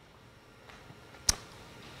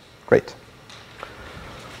 Great.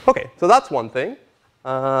 OK, so that's one thing.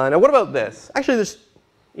 Now what about this? Actually, there's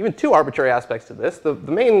even two arbitrary aspects to this. The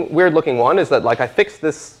main weird looking one is that like I fixed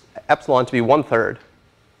this epsilon to be 1/3, which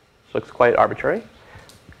looks quite arbitrary.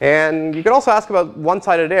 And you can also ask about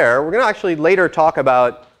one-sided error. We're going to actually later talk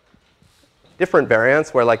about different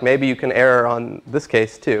variants where like maybe you can error on this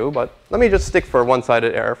case too. But let me just stick for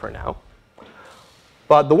one-sided error for now.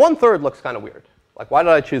 But the 1/3 looks kind of weird. Like, why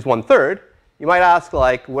did I choose 1/3? You might ask,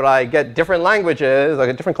 like, would I get different languages, like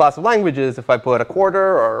a different class of languages, if I put 1/4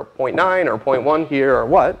 or 0.9 or 0.1 here or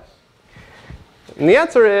what? And the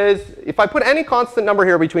answer is, if I put any constant number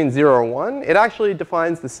here between 0 and 1, it actually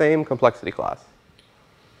defines the same complexity class.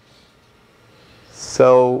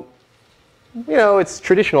 So, it's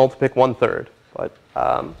traditional to pick 1/3, but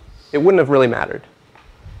it wouldn't have really mattered.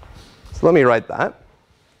 So let me write that.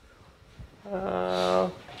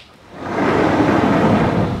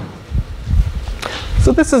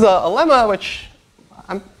 So this is a lemma which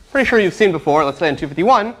I'm pretty sure you've seen before, let's say in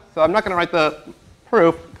 251. So I'm not going to write the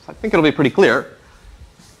proof, because I think it'll be pretty clear.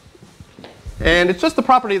 And it's just the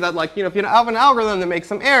property that, like, if you have an algorithm that makes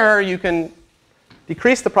some error, you can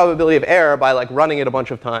decrease the probability of error by like running it a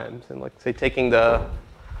bunch of times and like say taking the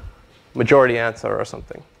majority answer or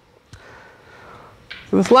something.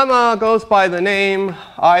 So this lemma goes by the name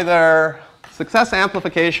either success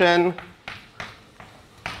amplification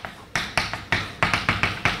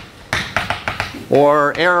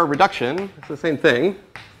or error reduction. It's the same thing.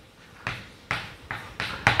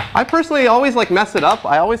 I personally always like mess it up.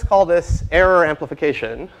 I always call this error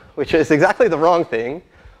amplification, which is exactly the wrong thing.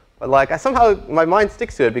 But like somehow my mind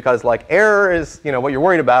sticks to it because like error is what you're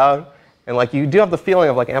worried about, and like you do have the feeling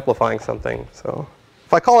of like amplifying something. So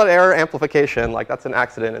if I call it error amplification, like that's an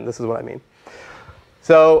accident, and this is what I mean.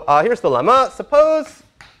 So here's the lemma. Suppose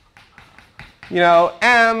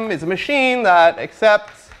M is a machine that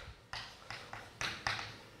accepts,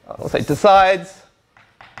 let's say decides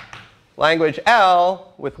language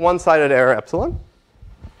L with one-sided error epsilon.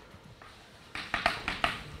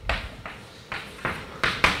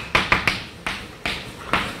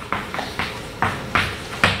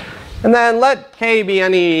 And then let k be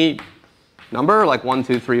any number, like 1,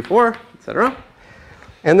 2, 3, 4, et cetera.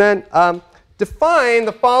 And then define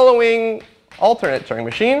the following alternate Turing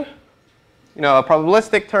machine. A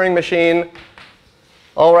probabilistic Turing machine.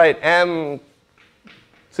 I'll write M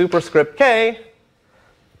superscript k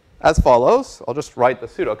as follows. I'll just write the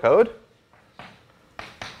pseudocode.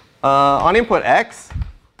 On input x,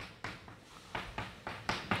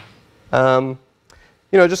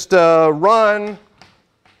 just run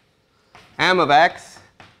M of x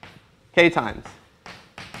k times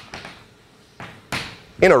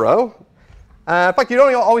in a row. In fact, you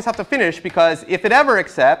don't always have to finish, because if it ever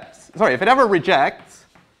rejects,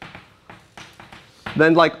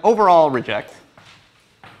 then like overall reject.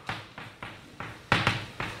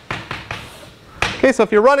 OK, so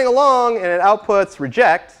if you're running along and it outputs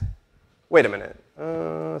reject, wait a minute,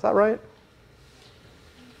 is that right?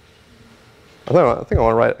 I think I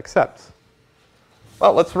want to write accept.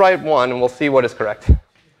 Well, let's write 1, and we'll see what is correct.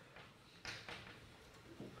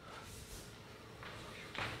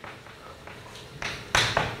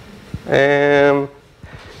 And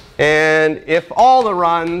if all the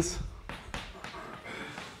runs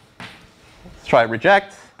try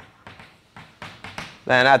reject.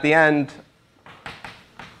 Then at the end,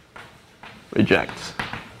 reject.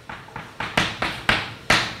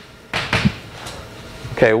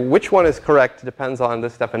 OK, which one is correct depends on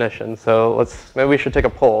this definition. So maybe we should take a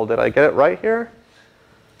poll. Did I get it right here?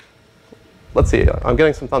 Let's see. I'm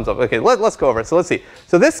getting some thumbs up. OK, let's go over it. So let's see.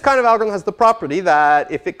 So this kind of algorithm has the property that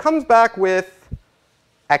if it comes back with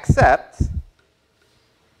except,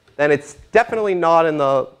 then it's definitely not in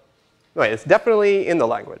the wait, it's definitely in the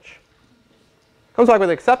language. Comes back with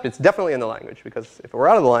except, it's definitely in the language, because if it were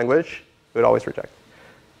out of the language, it would always reject.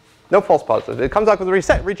 No false positives. If it comes back with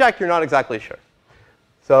reject, you're not exactly sure.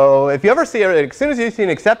 So if you ever see it, as soon as you see an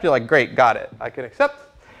accept, you're like, great, got it. I can accept.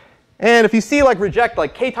 And if you see like reject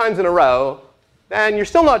like k times in a row, then you're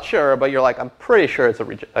still not sure, but you're like, I'm pretty sure it's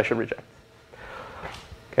I should reject.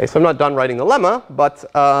 OK, so I'm not done writing the lemma, but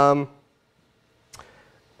what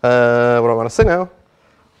do I want to say now?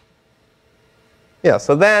 Yeah,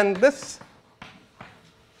 so then this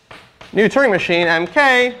new Turing machine,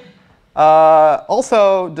 MK,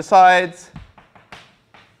 also decides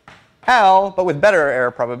L, but with better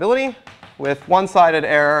error probability, with one-sided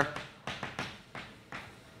error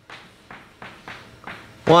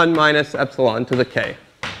 1 minus epsilon to the k.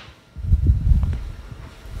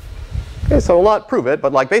 OK, so we'll not prove it,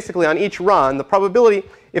 but like basically on each run, the probability,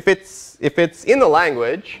 if it's in the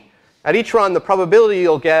language, at each run, the probability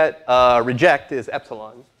you'll get reject is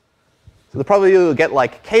epsilon. So the probability you'll get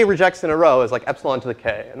like k rejects in a row is like epsilon to the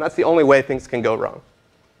k. And that's the only way things can go wrong.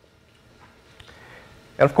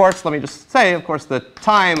 And of course, let me just say, of course, the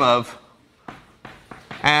time of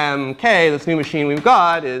mk, this new machine we've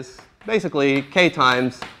got, is basically k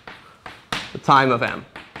times the time of m.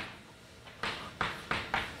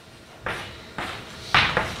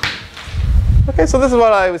 OK, so this is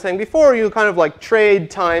what I was saying before. You kind of like trade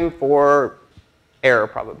time for error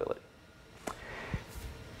probability.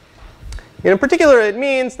 In particular, it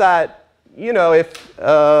means that if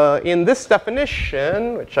in this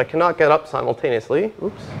definition, which I cannot get up simultaneously,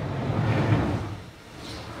 oops.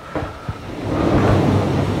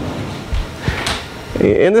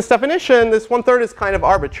 In this definition, this 1/3 is kind of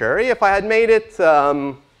arbitrary. If I had made it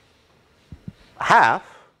half,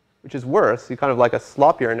 which is worse, you kind of like a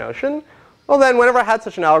sloppier notion, well, then whenever I had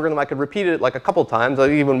such an algorithm, I could repeat it like a couple times,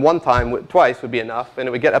 or even one time, twice would be enough, and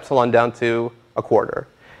it would get epsilon down to 1/4.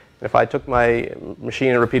 If I took my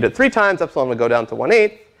machine and repeated it 3 times, epsilon would go down to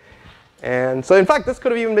 1/8. And so in fact, this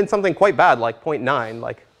could have even been something quite bad, like 0.9.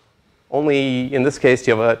 Like only in this case,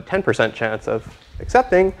 you have a 10% chance of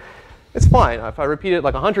accepting. It's fine. If I repeat it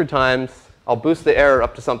like 100 times, I'll boost the error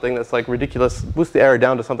up to something that's like ridiculous, boost the error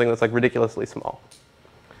down to something that's like ridiculously small.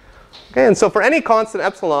 OK, and so for any constant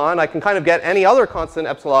epsilon, I can kind of get any other constant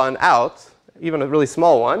epsilon out, even a really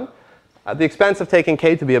small one, at the expense of taking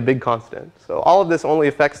k to be a big constant. So all of this only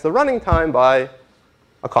affects the running time by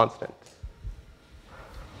a constant.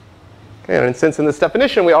 OK, and since in this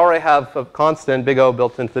definition we already have a constant, big O,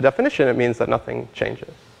 built into the definition, it means that nothing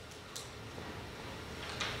changes.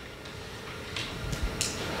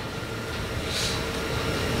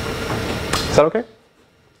 Is that OK?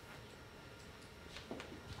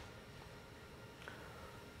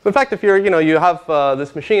 So in fact, if you have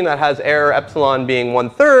this machine that has error epsilon being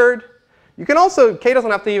 1/3, you can also, k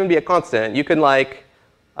doesn't have to even be a constant. You can like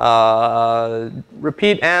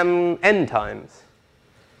repeat m n times.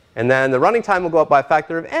 And then the running time will go up by a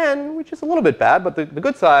factor of n, which is a little bit bad. But the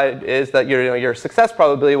good side is that your success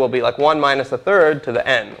probability will be like 1 minus 1/3 to the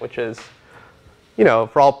n, which is,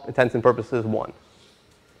 for all intents and purposes, 1.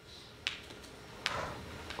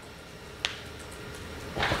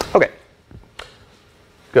 OK.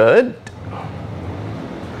 Good.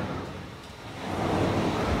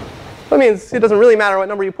 That means it doesn't really matter what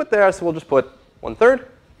number you put there, so we'll just put 1/3.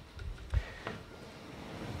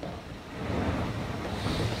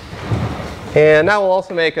 And now we'll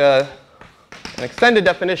also make an extended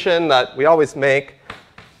definition that we always make.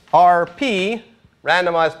 RP,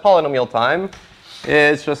 randomized polynomial time,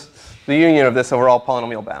 is just the union of this over all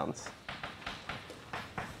polynomial bounds.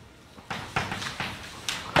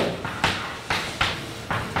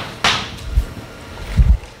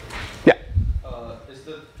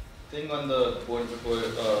 Thing on the board before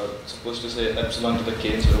supposed to say epsilon to the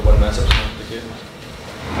k instead of 1 minus epsilon to the k?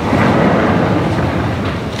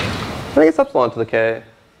 I think it's epsilon to the k.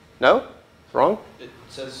 No? It's wrong? It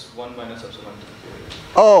says 1 minus epsilon to the k.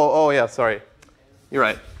 Oh, yeah, sorry. You're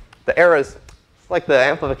right. The error is like the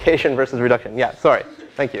amplification versus reduction. Yeah, sorry.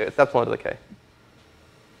 Thank you. It's epsilon to the k.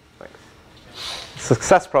 Thanks.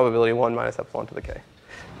 Success probability 1 minus epsilon to the k.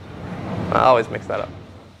 I always mix that up.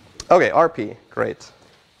 OK, RP. Great.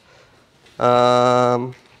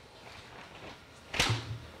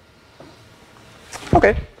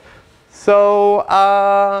 OK.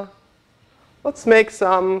 So let's make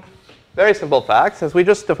some very simple facts. As we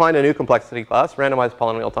just defined a new complexity class, randomized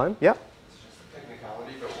polynomial time. Yeah? It's just a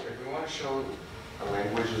technicality, but if we want to show a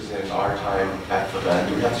language is in our time f of n,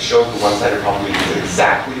 do we have to show the one-sided probability is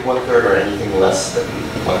exactly 1/3 or anything less than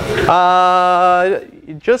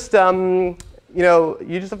 1/3? Just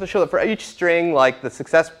you just have to show that for each string, like the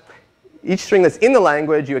success, each string that's in the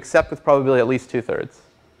language, you accept with probability at least 2/3.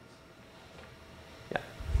 Yeah.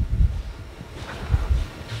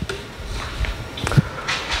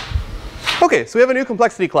 OK, so we have a new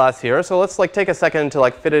complexity class here. So let's take a second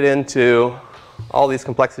to fit it into all these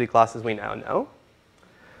complexity classes we now know.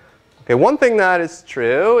 OK, one thing that is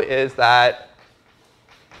true is that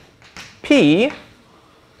P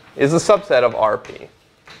is a subset of RP.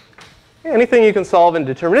 Anything you can solve in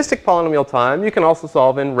deterministic polynomial time, you can also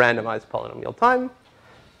solve in randomized polynomial time.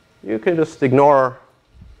 You can just ignore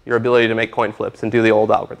your ability to make coin flips and do the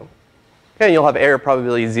old algorithm. Okay, and you'll have error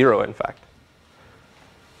probability 0, in fact.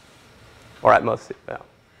 Or at most, yeah.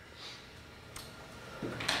 In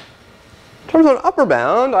terms of an upper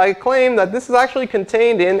bound, I claim that this is actually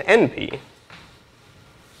contained in NP.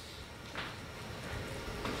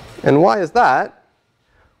 And why is that?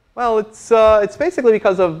 Well, it's basically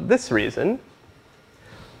because of this reason.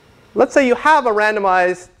 Let's say you have a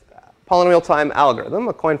randomized polynomial time algorithm,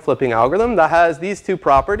 a coin flipping algorithm, that has these two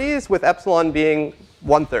properties with epsilon being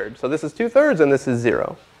 1/3. So this is 2/3 and this is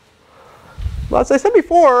 0. Well, as I said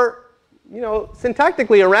before,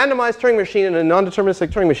 syntactically, a randomized Turing machine and a non-deterministic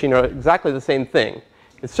Turing machine are exactly the same thing.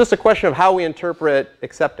 It's just a question of how we interpret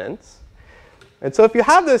acceptance. And so if you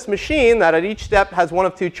have this machine that at each step has one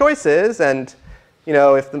of two choices, and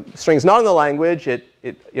if the string's not in the language,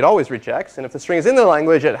 it always rejects. And if the string is in the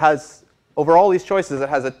language, it has, over all these choices, it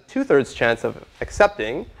has a 2/3 chance of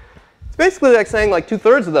accepting. It's basically like saying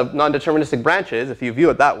 2/3 of the non-deterministic branches, if you view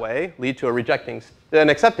it that way, lead to an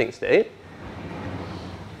accepting state.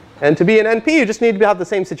 And to be an NP, you just need to have the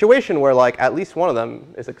same situation where at least one of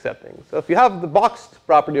them is accepting. So if you have the boxed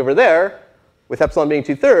property over there, with epsilon being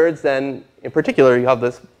 2/3, then in particular, you have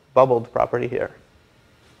this bubbled property here.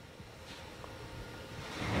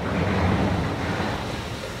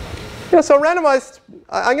 So randomized,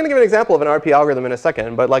 I'm going to give an example of an RP algorithm in a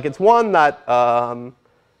second, but it's one that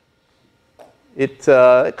it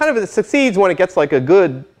kind of succeeds when it gets a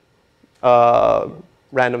good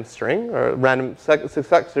random string or random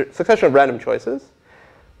succession of random choices.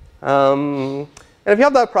 And if you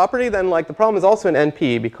have that property, then the problem is also in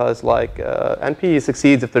NP, because NP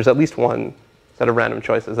succeeds if there's at least one set of random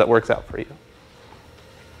choices that works out for you.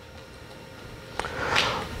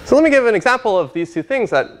 So let me give an example of these two things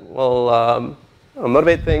that will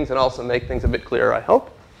motivate things and also make things a bit clearer, I hope.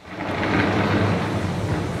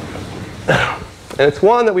 And it's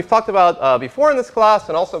one that we've talked about before in this class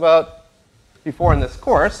and also about before in this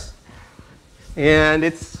course. And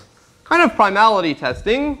it's kind of primality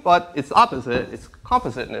testing, but it's opposite. It's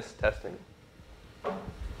compositeness testing.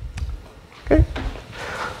 OK?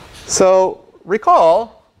 So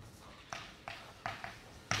recall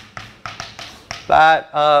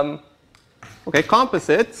that,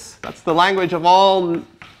 composites, that's the language of all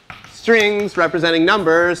strings representing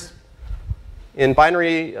numbers in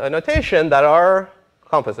binary notation that are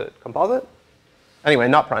composite. Composite? Anyway,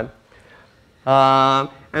 not prime.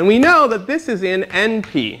 And we know that this is in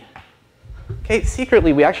NP. Okay,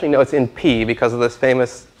 secretly, we actually know it's in P because of this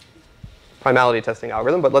famous primality testing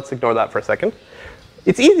algorithm, but let's ignore that for a second.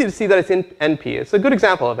 It's easy to see that it's in NP. It's a good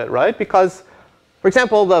example of it, right? Because, for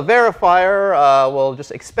example, the verifier will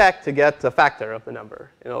just expect to get a factor of the number.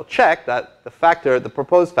 It'll check that the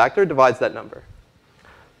proposed factor divides that number.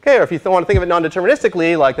 Okay, or if you want to think of it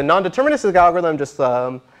non-deterministically, the non-deterministic algorithm just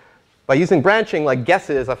by using branching,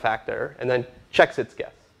 guesses a factor and then checks its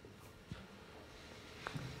guess.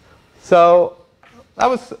 So that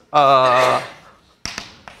was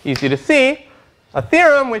easy to see. A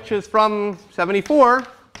theorem, which is from 74,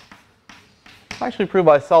 actually proved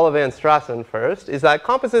by Solovay and Strassen first, is that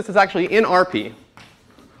composites is actually in RP.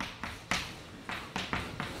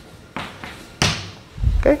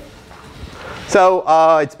 OK? So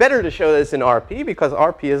it's better to show this in RP because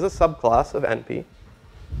RP is a subclass of NP.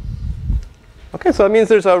 OK, so that means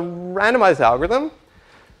there's a randomized algorithm.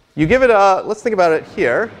 You give it a, let's think about it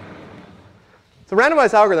here. It's a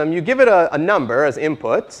randomized algorithm. You give it a number as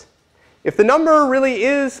input. If the number really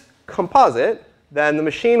is composite, then the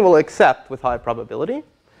machine will accept with high probability.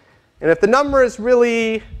 And if the number is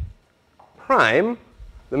really prime,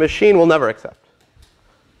 the machine will never accept.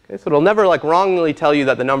 Okay, so it'll never wrongly tell you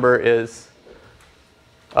that the number is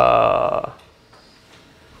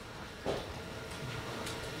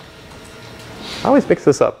I always mix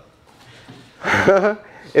this up.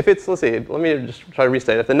 If it's, let's see, let me just try to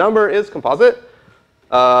restate. If the number is composite,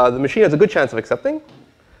 the machine has a good chance of accepting.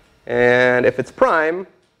 And if it's prime,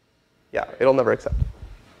 yeah, it'll never accept.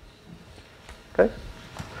 OK?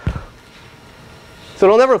 So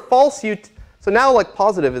it'll never false you. So now, like,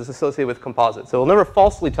 positive is associated with composite. So it'll never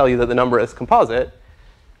falsely tell you that the number is composite.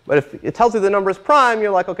 But if it tells you the number is prime,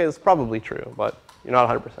 you're like, OK, this is probably true. But you're not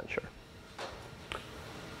 100% sure.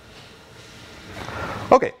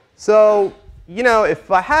 OK, so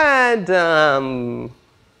if I had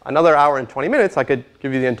another hour and 20 minutes, I could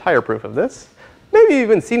give you the entire proof of this. Maybe you've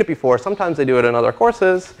even seen it before. Sometimes they do it in other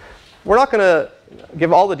courses. We're not going to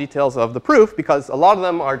give all the details of the proof, because a lot of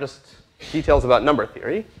them are just details about number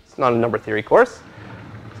theory. It's not a number theory course.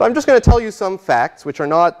 So I'm just going to tell you some facts, which are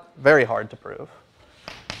not very hard to prove.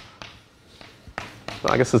 So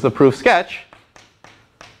I guess this is a proof sketch.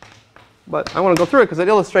 But I want to go through it because it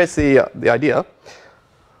illustrates the idea.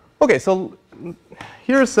 OK, so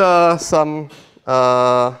here's some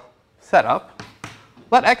setup.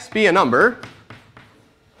 Let x be a number.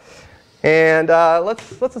 And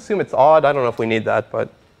let's assume it's odd. I don't know if we need that,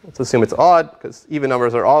 but let's assume it's odd, because even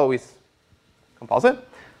numbers are always composite,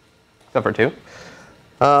 except for 2.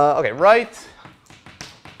 OK, write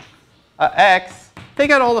x.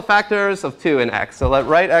 Take out all the factors of 2 in x. So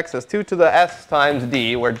write x as 2 to the s times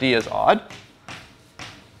d, where d is odd.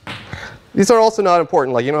 These are also not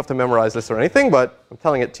important. Like, you don't have to memorize this or anything, but I'm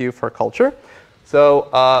telling it to you for culture.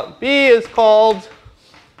 So b is called,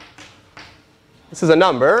 this is a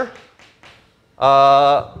number,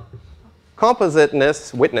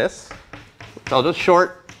 compositeness witness. So I'll just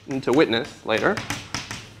short into witness later.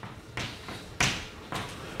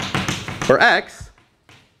 For x,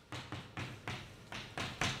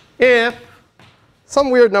 if some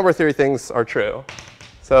weird number theory things are true.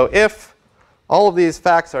 So if all of these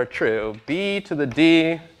facts are true, b to the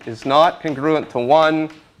d is not congruent to 1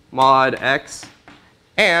 mod x,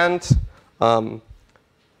 and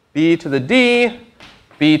b to the d,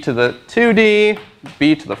 b to the 2d,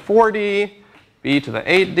 b to the 4d, b to the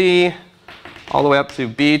 8d, all the way up to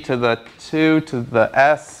b to the 2 to the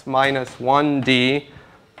s minus 1d.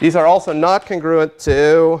 These are also not congruent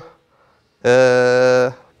to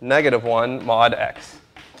 -1 mod x.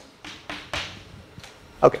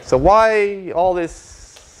 OK, so why all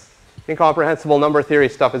this incomprehensible number theory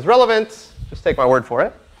stuff is relevant, just take my word for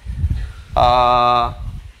it.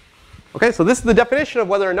 OK, so this is the definition of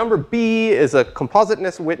whether a number b is a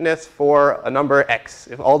compositeness witness for a number x,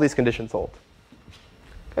 if all these conditions hold.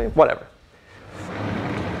 OK, whatever.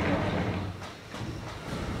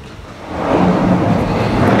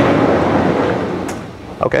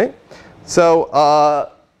 OK,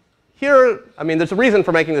 so here, I mean, there's a reason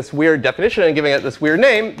for making this weird definition and giving it this weird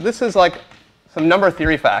name. This is like some number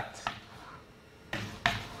theory facts,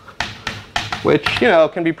 which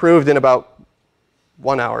can be proved in about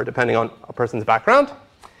 1 hour, depending on a person's background.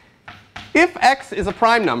 If x is a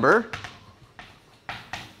prime number,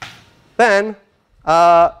 then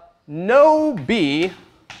no b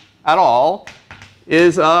at all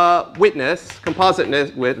is a witness,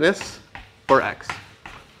 composite witness for x.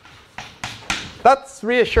 That's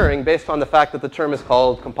reassuring based on the fact that the term is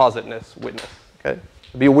called compositeness witness. Okay?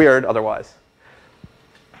 It'd be weird otherwise.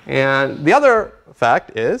 And the other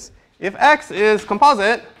fact is, if x is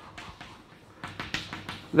composite,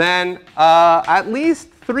 then at least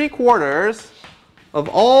 3/4 of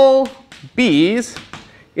all b's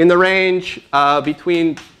in the range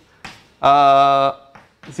between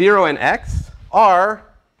 0 and x are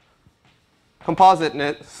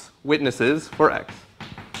compositeness witnesses for x.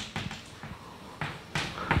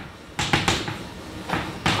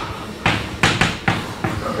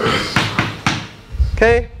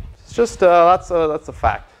 OK, it's just that's a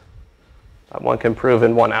fact that one can prove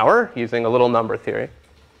in 1 hour using a little number theory.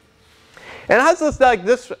 And it has this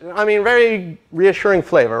I mean, very reassuring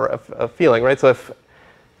flavor of feeling, right? So if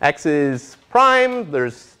x is prime,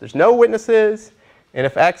 there's no witnesses. And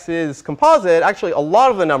if x is composite, actually a lot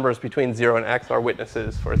of the numbers between 0 and x are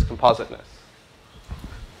witnesses for its compositeness.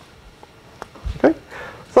 OK, so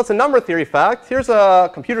that's a number theory fact. Here's a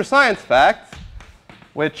computer science fact,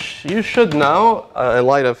 which you should know in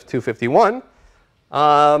light of 251.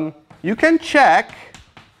 You can check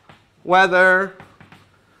whether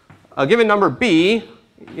a given number b,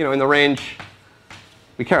 in the range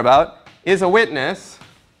we care about, is a witness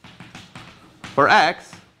for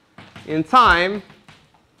x in time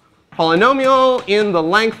polynomial in the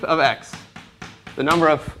length of x, the number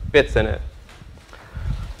of bits in it.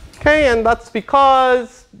 OK, and that's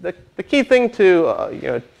because the key thing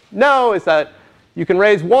to know is that you can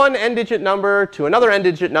raise one n-digit number to another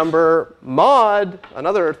n-digit number mod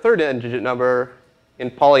another third n-digit number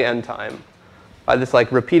in poly n time by this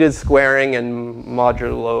like repeated squaring and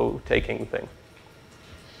modulo taking thing.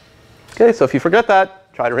 Okay, so if you forget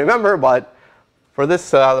that, try to remember. But for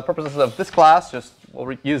this, the purposes of this class, just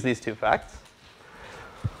we'll use these two facts.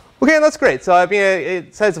 Okay, and that's great. So I mean,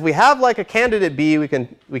 it says if we have like a candidate B, we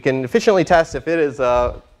can efficiently test if it is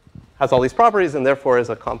has all these properties and therefore is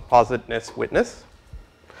a compositeness witness.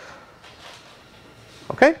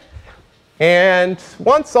 Okay, and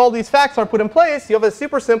once all these facts are put in place, you have a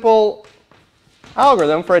super simple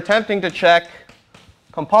algorithm for attempting to check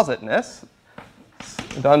compositeness,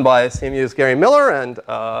 done by CMU's Gary Miller and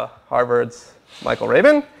Harvard's Michael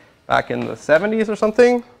Rabin back in the 70s or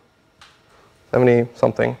something,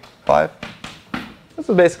 70-something, 5. This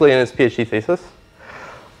is basically in his PhD thesis.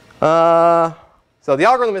 So the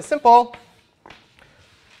algorithm is simple.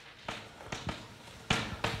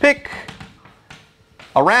 Pick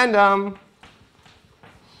a random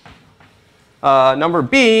number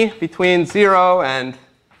b between 0 and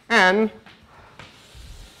n.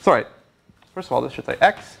 Sorry. First of all, this should say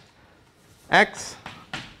x. X.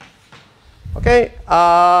 OK.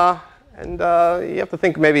 And you have to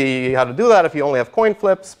think maybe how to do that if you only have coin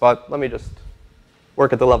flips. But let me just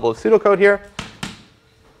work at the level of pseudocode here.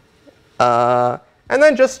 And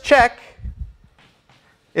then just check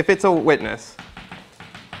if it's a witness.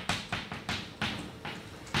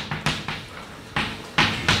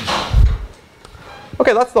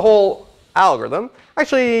 OK, that's the whole algorithm.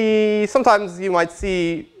 Actually, sometimes you might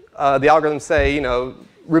see the algorithm say,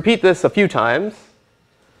 repeat this a few times.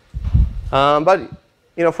 But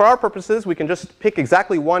for our purposes, we can just pick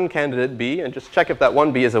exactly one candidate B and just check if that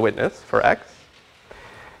one B is a witness for x.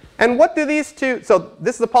 And what do these two? So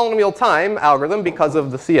this is a polynomial time algorithm because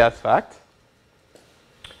of the CS fact,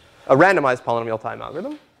 a randomized polynomial time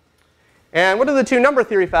algorithm. And what do the two number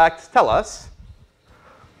theory facts tell us?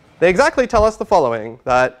 They exactly tell us the following,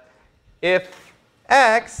 that if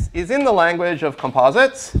x is in the language of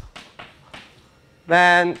composites,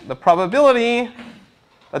 then the probability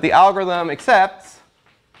that the algorithm accepts,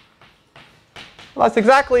 well, that's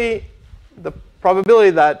exactly the probability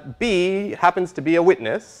that B happens to be a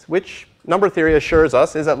witness, which number theory assures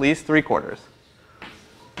us is at least 3/4.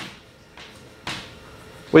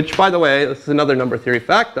 Which, by the way, this is another number theory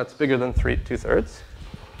fact. That's bigger than 2/3.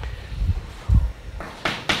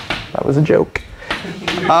 That was a joke.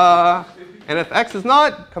 And if x is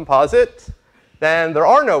not composite, then there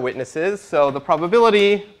are no witnesses. So the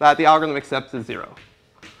probability that the algorithm accepts is 0.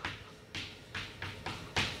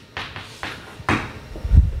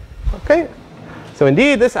 OK. So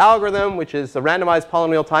indeed, this algorithm, which is a randomized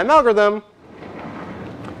polynomial time algorithm,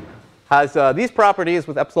 has these properties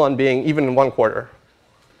with epsilon being even 1/4,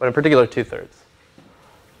 but in particular 2/3.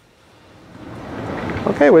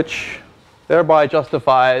 OK, which thereby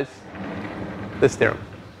justifies this theorem.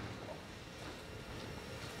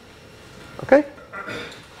 OK?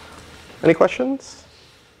 Any questions?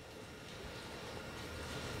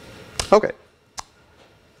 OK.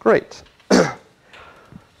 Great.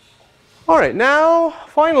 All right, now,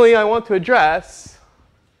 finally, I want to address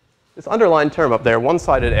this underlined term up there,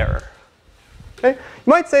 one-sided error. Okay? You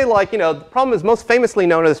might say, like, the problem is most famously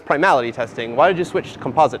known as primality testing. Why did you switch to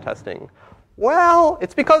composite testing? Well,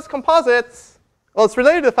 it's because composites, well, it's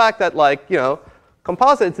related to the fact that, like,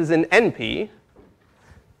 composites is in NP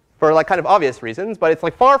for, like, kind of obvious reasons. But it's,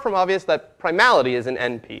 like, far from obvious that primality is in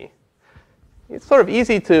NP. It's sort of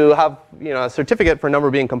easy to have, a certificate for a number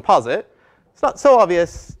being composite. It's not so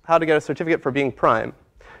obvious how to get a certificate for being prime.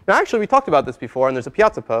 Now, actually, we talked about this before, and there's a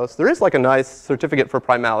Piazza post. There is like a nice certificate for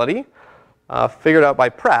primality figured out by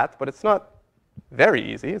Pratt, but it's not very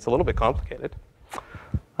easy. It's a little bit complicated.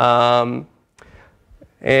 And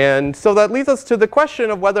so that leads us to the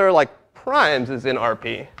question of whether like primes is in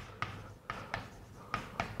RP.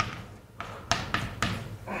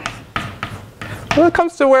 Well, it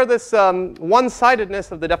comes to where this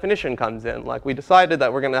one-sidedness of the definition comes in. Like we decided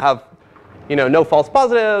that we're going to have no false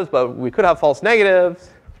positives, but we could have false negatives.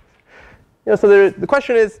 So the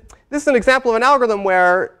question is, this is an example of an algorithm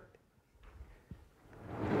where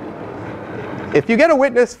if you get a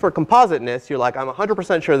witness for compositeness, you're like, I'm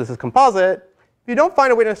 100% sure this is composite. If you don't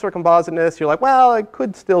find a witness for compositeness, you're like, well, it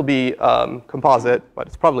could still be composite, but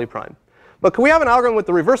it's probably prime. But can we have an algorithm with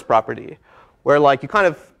the reverse property, where like you kind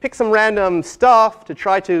of pick some random stuff to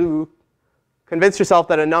try to convince yourself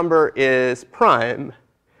that a number is prime?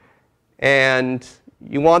 And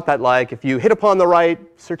you want that, like, if you hit upon the right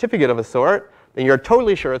certificate of a sort, then you're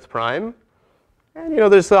totally sure it's prime. And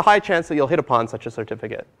there's a high chance that you'll hit upon such a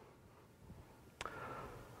certificate.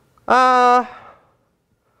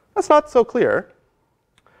 That's not so clear.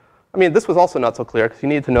 I mean, this was also not so clear because you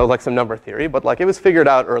need to know like some number theory, but like it was figured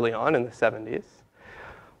out early on in the 70s.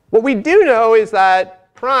 What we do know is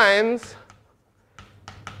that primes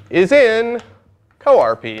is in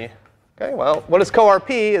coRP. Okay, well, what is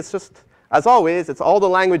coRP? It's just, as always, it's all the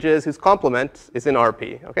languages whose complement is in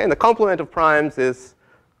RP. Okay, and the complement of primes is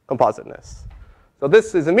compositeness. So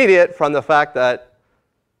this is immediate from the fact that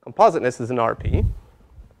compositeness is in RP.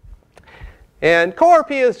 And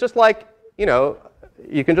coRP is just like,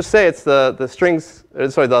 you can just say it's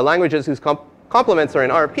the languages whose complements are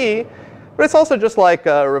in RP, but it's also just like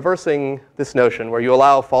reversing this notion where you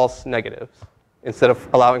allow false negatives instead of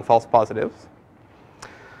allowing false positives.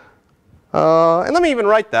 And let me even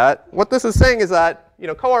write that. What this is saying is that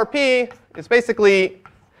coRP is basically,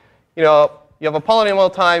 you have a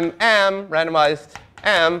polynomial time m, randomized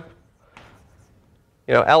m.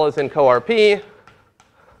 L is in coRP.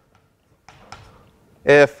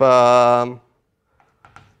 If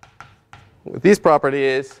with these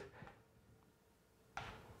properties,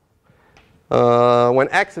 when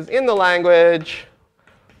x is in the language,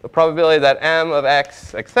 the probability that m of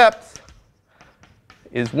x accepts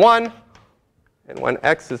is 1. And when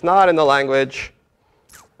x is not in the language,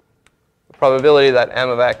 the probability that m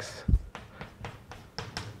of x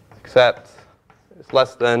accepts is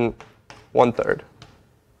less than 1/3.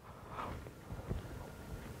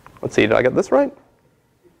 Let's see, did I get this right?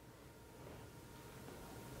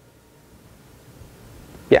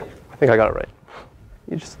 Yeah, I think I got it right.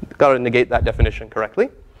 You just got to negate that definition correctly.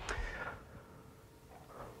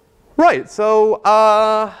 Right, so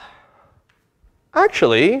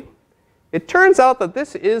actually, it turns out that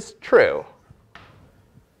this is true.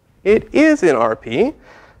 It is in RP.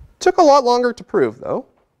 Took a lot longer to prove, though.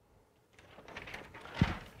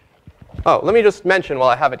 Oh, let me just mention while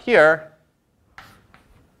I have it here.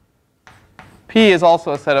 P is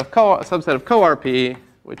also a subset of coRP,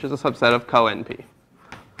 which is a subset of coNP.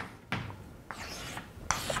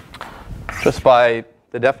 Just by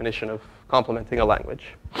the definition of complementing a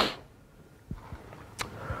language.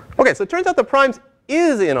 OK, so it turns out the primes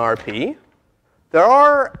is in RP. There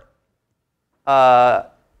are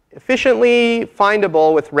efficiently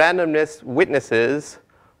findable with randomness witnesses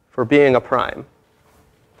for being a prime.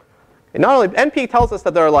 And not only NP tells us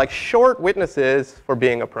that there are like short witnesses for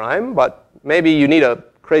being a prime, but maybe you need a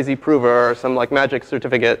crazy prover or some like magic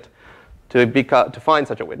certificate to find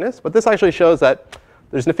such a witness. But this actually shows that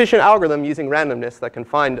there's an efficient algorithm using randomness that can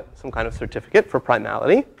find some kind of certificate for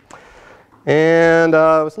primality. And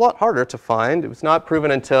it was a lot harder to find. It was not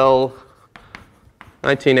proven until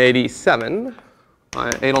 1987 by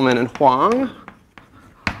Edelman and Huang.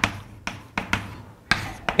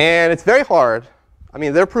 And it's very hard. I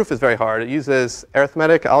mean, their proof is very hard. It uses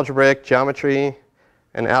arithmetic, algebraic, geometry,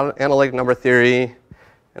 and analytic number theory.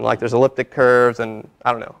 And like there's elliptic curves, and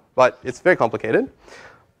I don't know. But it's very complicated.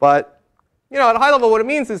 But at a high level, what it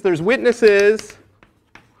means is there's witnesses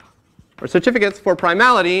or certificates for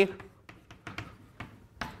primality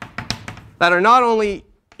that are not only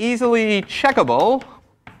easily checkable.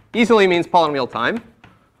 Easily means polynomial time.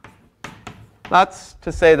 That's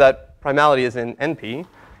to say that primality is in NP.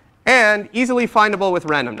 And easily findable with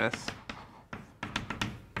randomness.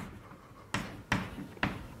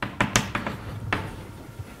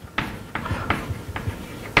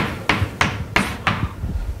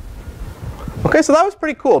 OK, so that was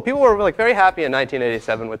pretty cool. People were like very happy in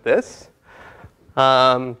 1987 with this.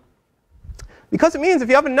 Because it means if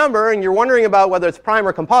you have a number and you're wondering about whether it's prime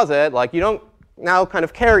or composite, like you don't now kind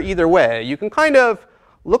of care either way. You can kind of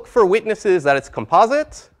look for witnesses that it's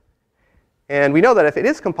composite. And we know that if it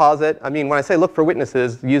is composite, I mean, when I say look for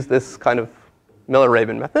witnesses, use this kind of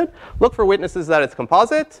Miller-Rabin method. Look for witnesses that it's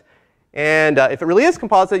composite. And if it really is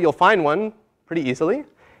composite, you'll find one pretty easily.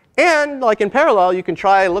 And like in parallel, you can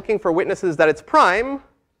try looking for witnesses that it's prime.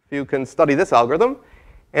 You can study this algorithm.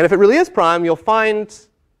 And if it really is prime, you'll find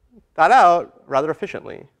that out rather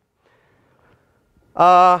efficiently.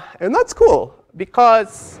 And that's cool,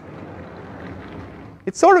 because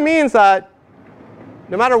it sort of means that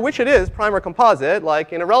no matter which it is, prime or composite,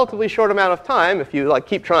 like in a relatively short amount of time, if you like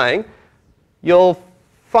keep trying, you'll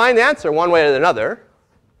find the answer one way or another.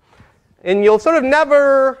 And you'll sort of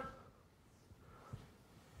never,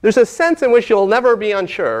 there's a sense in which you'll never be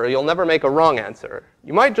unsure, or you'll never make a wrong answer.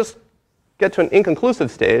 You might just get to an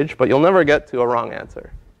inconclusive stage, but you'll never get to a wrong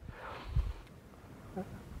answer.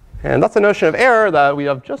 And that's a notion of error that we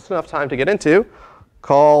have just enough time to get into,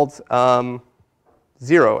 called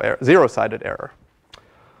zero-sided error.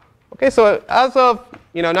 OK, so as of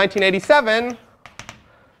 1987,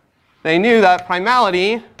 they knew that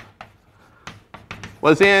primality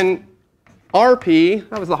was in RP,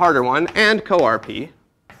 that was the harder one, and coRP.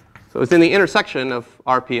 So it's in the intersection of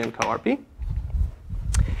RP and coRP.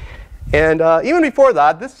 And even before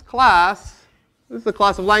that, this is a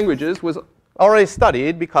class of languages, was already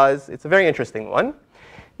studied because it's a very interesting one.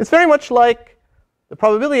 It's very much like the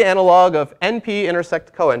probability analog of NP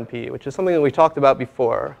intersect coNP, which is something that we talked about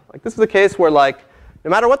before. Like this is a case where like no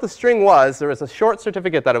matter what the string was, there was a short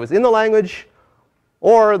certificate that it was in the language,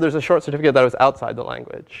 or there's a short certificate that it was outside the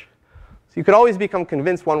language. So you could always become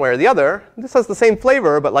convinced one way or the other. This has the same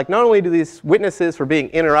flavor, but like not only do these witnesses for being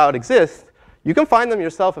in or out exist, you can find them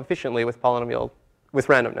yourself efficiently with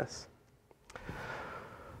randomness.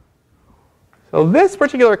 So this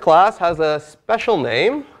particular class has a special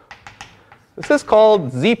name. This is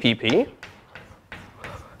called ZPP.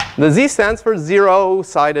 The Z stands for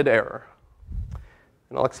zero-sided error.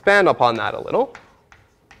 And I'll expand upon that a little.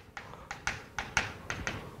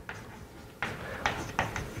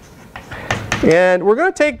 And we're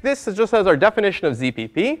going to take this just as our definition of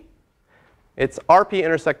ZPP. It's RP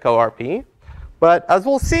intersect coRP. But as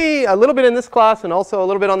we'll see a little bit in this class and also a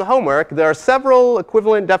little bit on the homework, there are several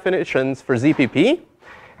equivalent definitions for ZPP.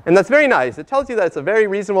 And that's very nice. It tells you that it's a very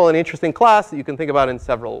reasonable and interesting class that you can think about in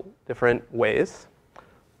several different ways.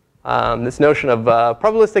 This notion of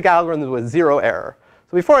probabilistic algorithms with zero error.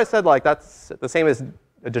 So before I said like that's the same as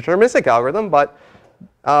a deterministic algorithm, but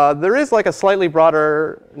there is like a slightly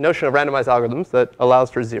broader notion of randomized algorithms that allows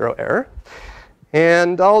for zero error.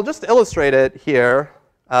 And I'll just illustrate it here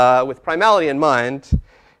with primality in mind.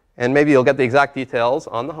 And maybe you'll get the exact details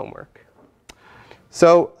on the homework.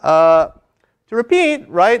 So to repeat,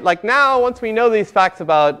 right, like now, once we know these facts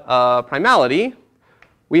about primality,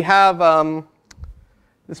 we have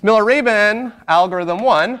this Miller-Rabin algorithm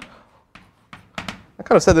 1. I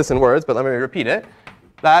kind of said this in words, but let me repeat it.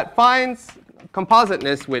 That finds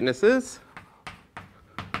compositeness witnesses.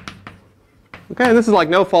 OK, and this is like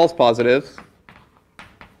no false positives.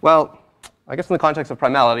 Well, I guess in the context of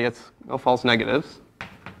primality, it's no false negatives.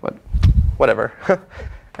 But whatever.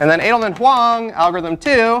 And then Edelman-Huang algorithm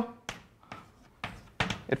 2.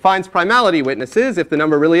 It finds primality witnesses if the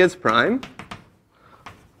number really is prime.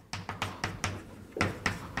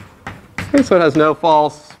 Okay, so it has no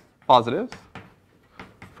false positives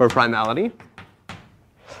for primality.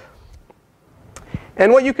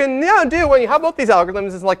 And what you can now do when you have both these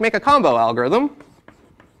algorithms is like make a combo algorithm,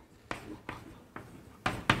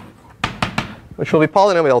 which will be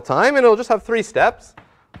polynomial time. And it'll just have 3 steps.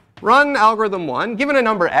 Run algorithm 1. Given a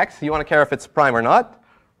number x, you want to care if it's prime or not.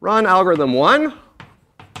 Run algorithm 1.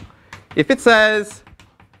 If it says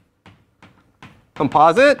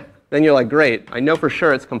composite, then you're like, great. I know for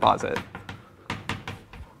sure it's composite.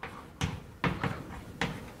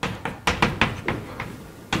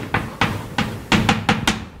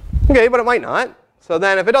 OK, but it might not. So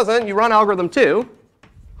then if it doesn't, you run algorithm 2.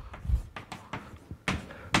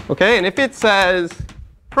 OK, and if it says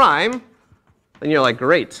prime, then you're like,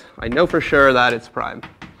 great. I know for sure that it's prime.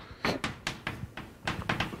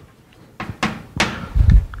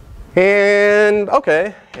 And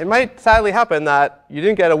OK, it might sadly happen that you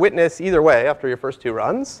didn't get a witness either way after your first 2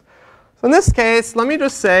 runs. So in this case, let me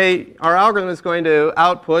just say our algorithm is going to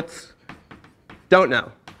output don't know,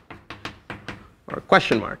 or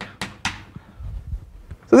question mark.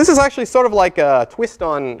 So this is actually sort of like a twist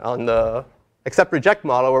on the accept reject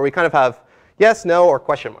model, where we kind of have yes, no, or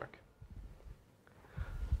question mark.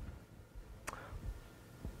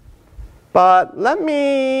 But let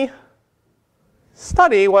me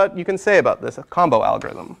study what you can say about this combo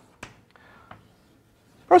algorithm.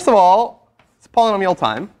 First of all, it's polynomial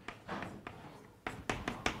time.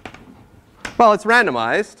 Well, it's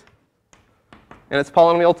randomized, and it's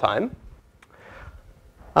polynomial time.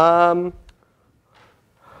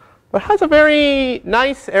 But it has a very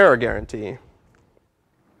nice error guarantee,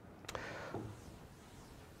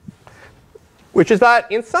 which is that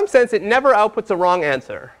in some sense it never outputs a wrong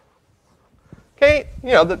answer. OK,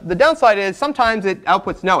 the downside is sometimes it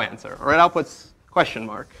outputs no answer, or it outputs question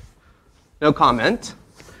mark, no comment.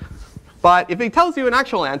 But if it tells you an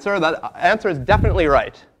actual answer, that answer is definitely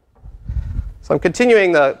right. So I'm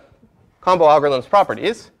continuing the combo algorithm's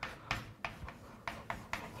properties.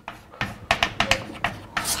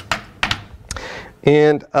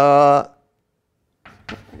 And it's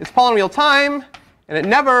polynomial time, and it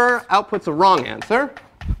never outputs a wrong answer.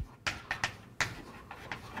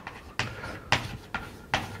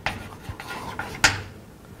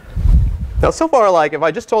 Now, so far, like if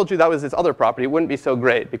I just told you that was its other property, it wouldn't be so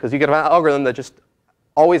great, because you get an algorithm that just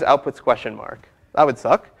always outputs question mark. That would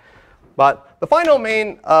suck. But the final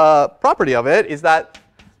main property of it is that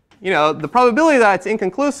the probability that it's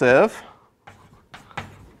inconclusive.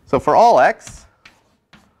 So for all x,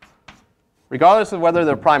 regardless of whether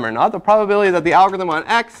they're prime or not, the probability that the algorithm on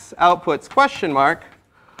x outputs question mark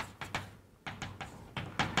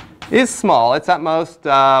is small. It's at most,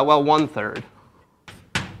 well, 1/3,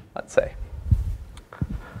 let's say.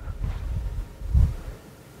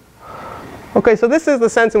 OK, so this is the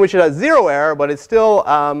sense in which it has 0 error, but it's still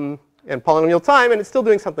in polynomial time, and it's still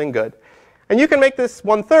doing something good. And you can make this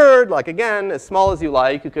 1/3, like again, as small as you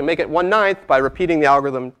like. You can make it 1/9 by repeating the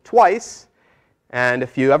algorithm twice. And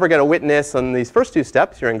if you ever get a witness on these first 2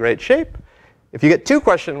 steps, you're in great shape. If you get 2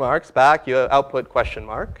 question marks back, you output question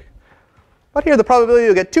mark. But here, the probability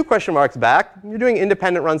you'll get 2 question marks back, you're doing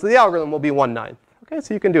independent runs of the algorithm, will be 1/9. OK,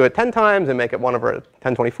 so you can do it 10 times and make it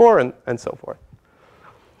 1/1024 and so forth.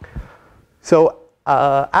 So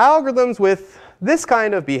algorithms with this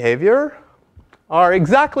kind of behavior are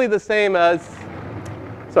exactly the same as,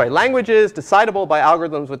 sorry, languages decidable by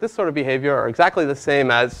algorithms with this sort of behavior are exactly the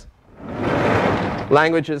same as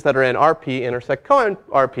languages that are in RP intersect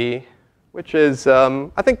coRP, which is,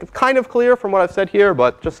 I think, kind of clear from what I've said here.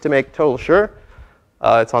 But just to make total sure,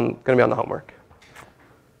 it's going to be on the homework.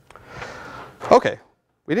 OK,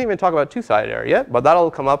 we didn't even talk about two-sided error yet, but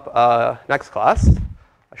that'll come up next class.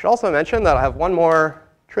 I should also mention that I have one more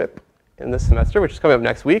trip in this semester, which is coming up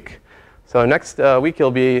next week. So next week, you'll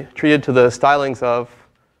be treated to the stylings of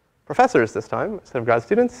professors this time instead of grad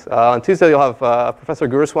students. On Tuesday, you'll have Professor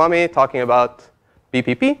Guruswamy talking about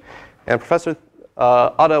BPP. And Professor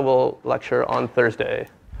Atta will lecture on Thursday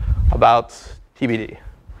about TBD.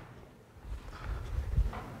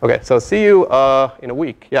 OK, so see you in a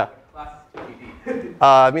week. Yeah? Class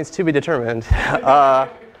TBD. It means to be determined.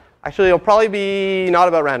 Actually, it'll probably be not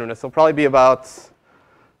about randomness. It'll probably be about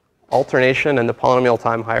alternation and the polynomial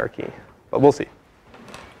time hierarchy. But we'll see.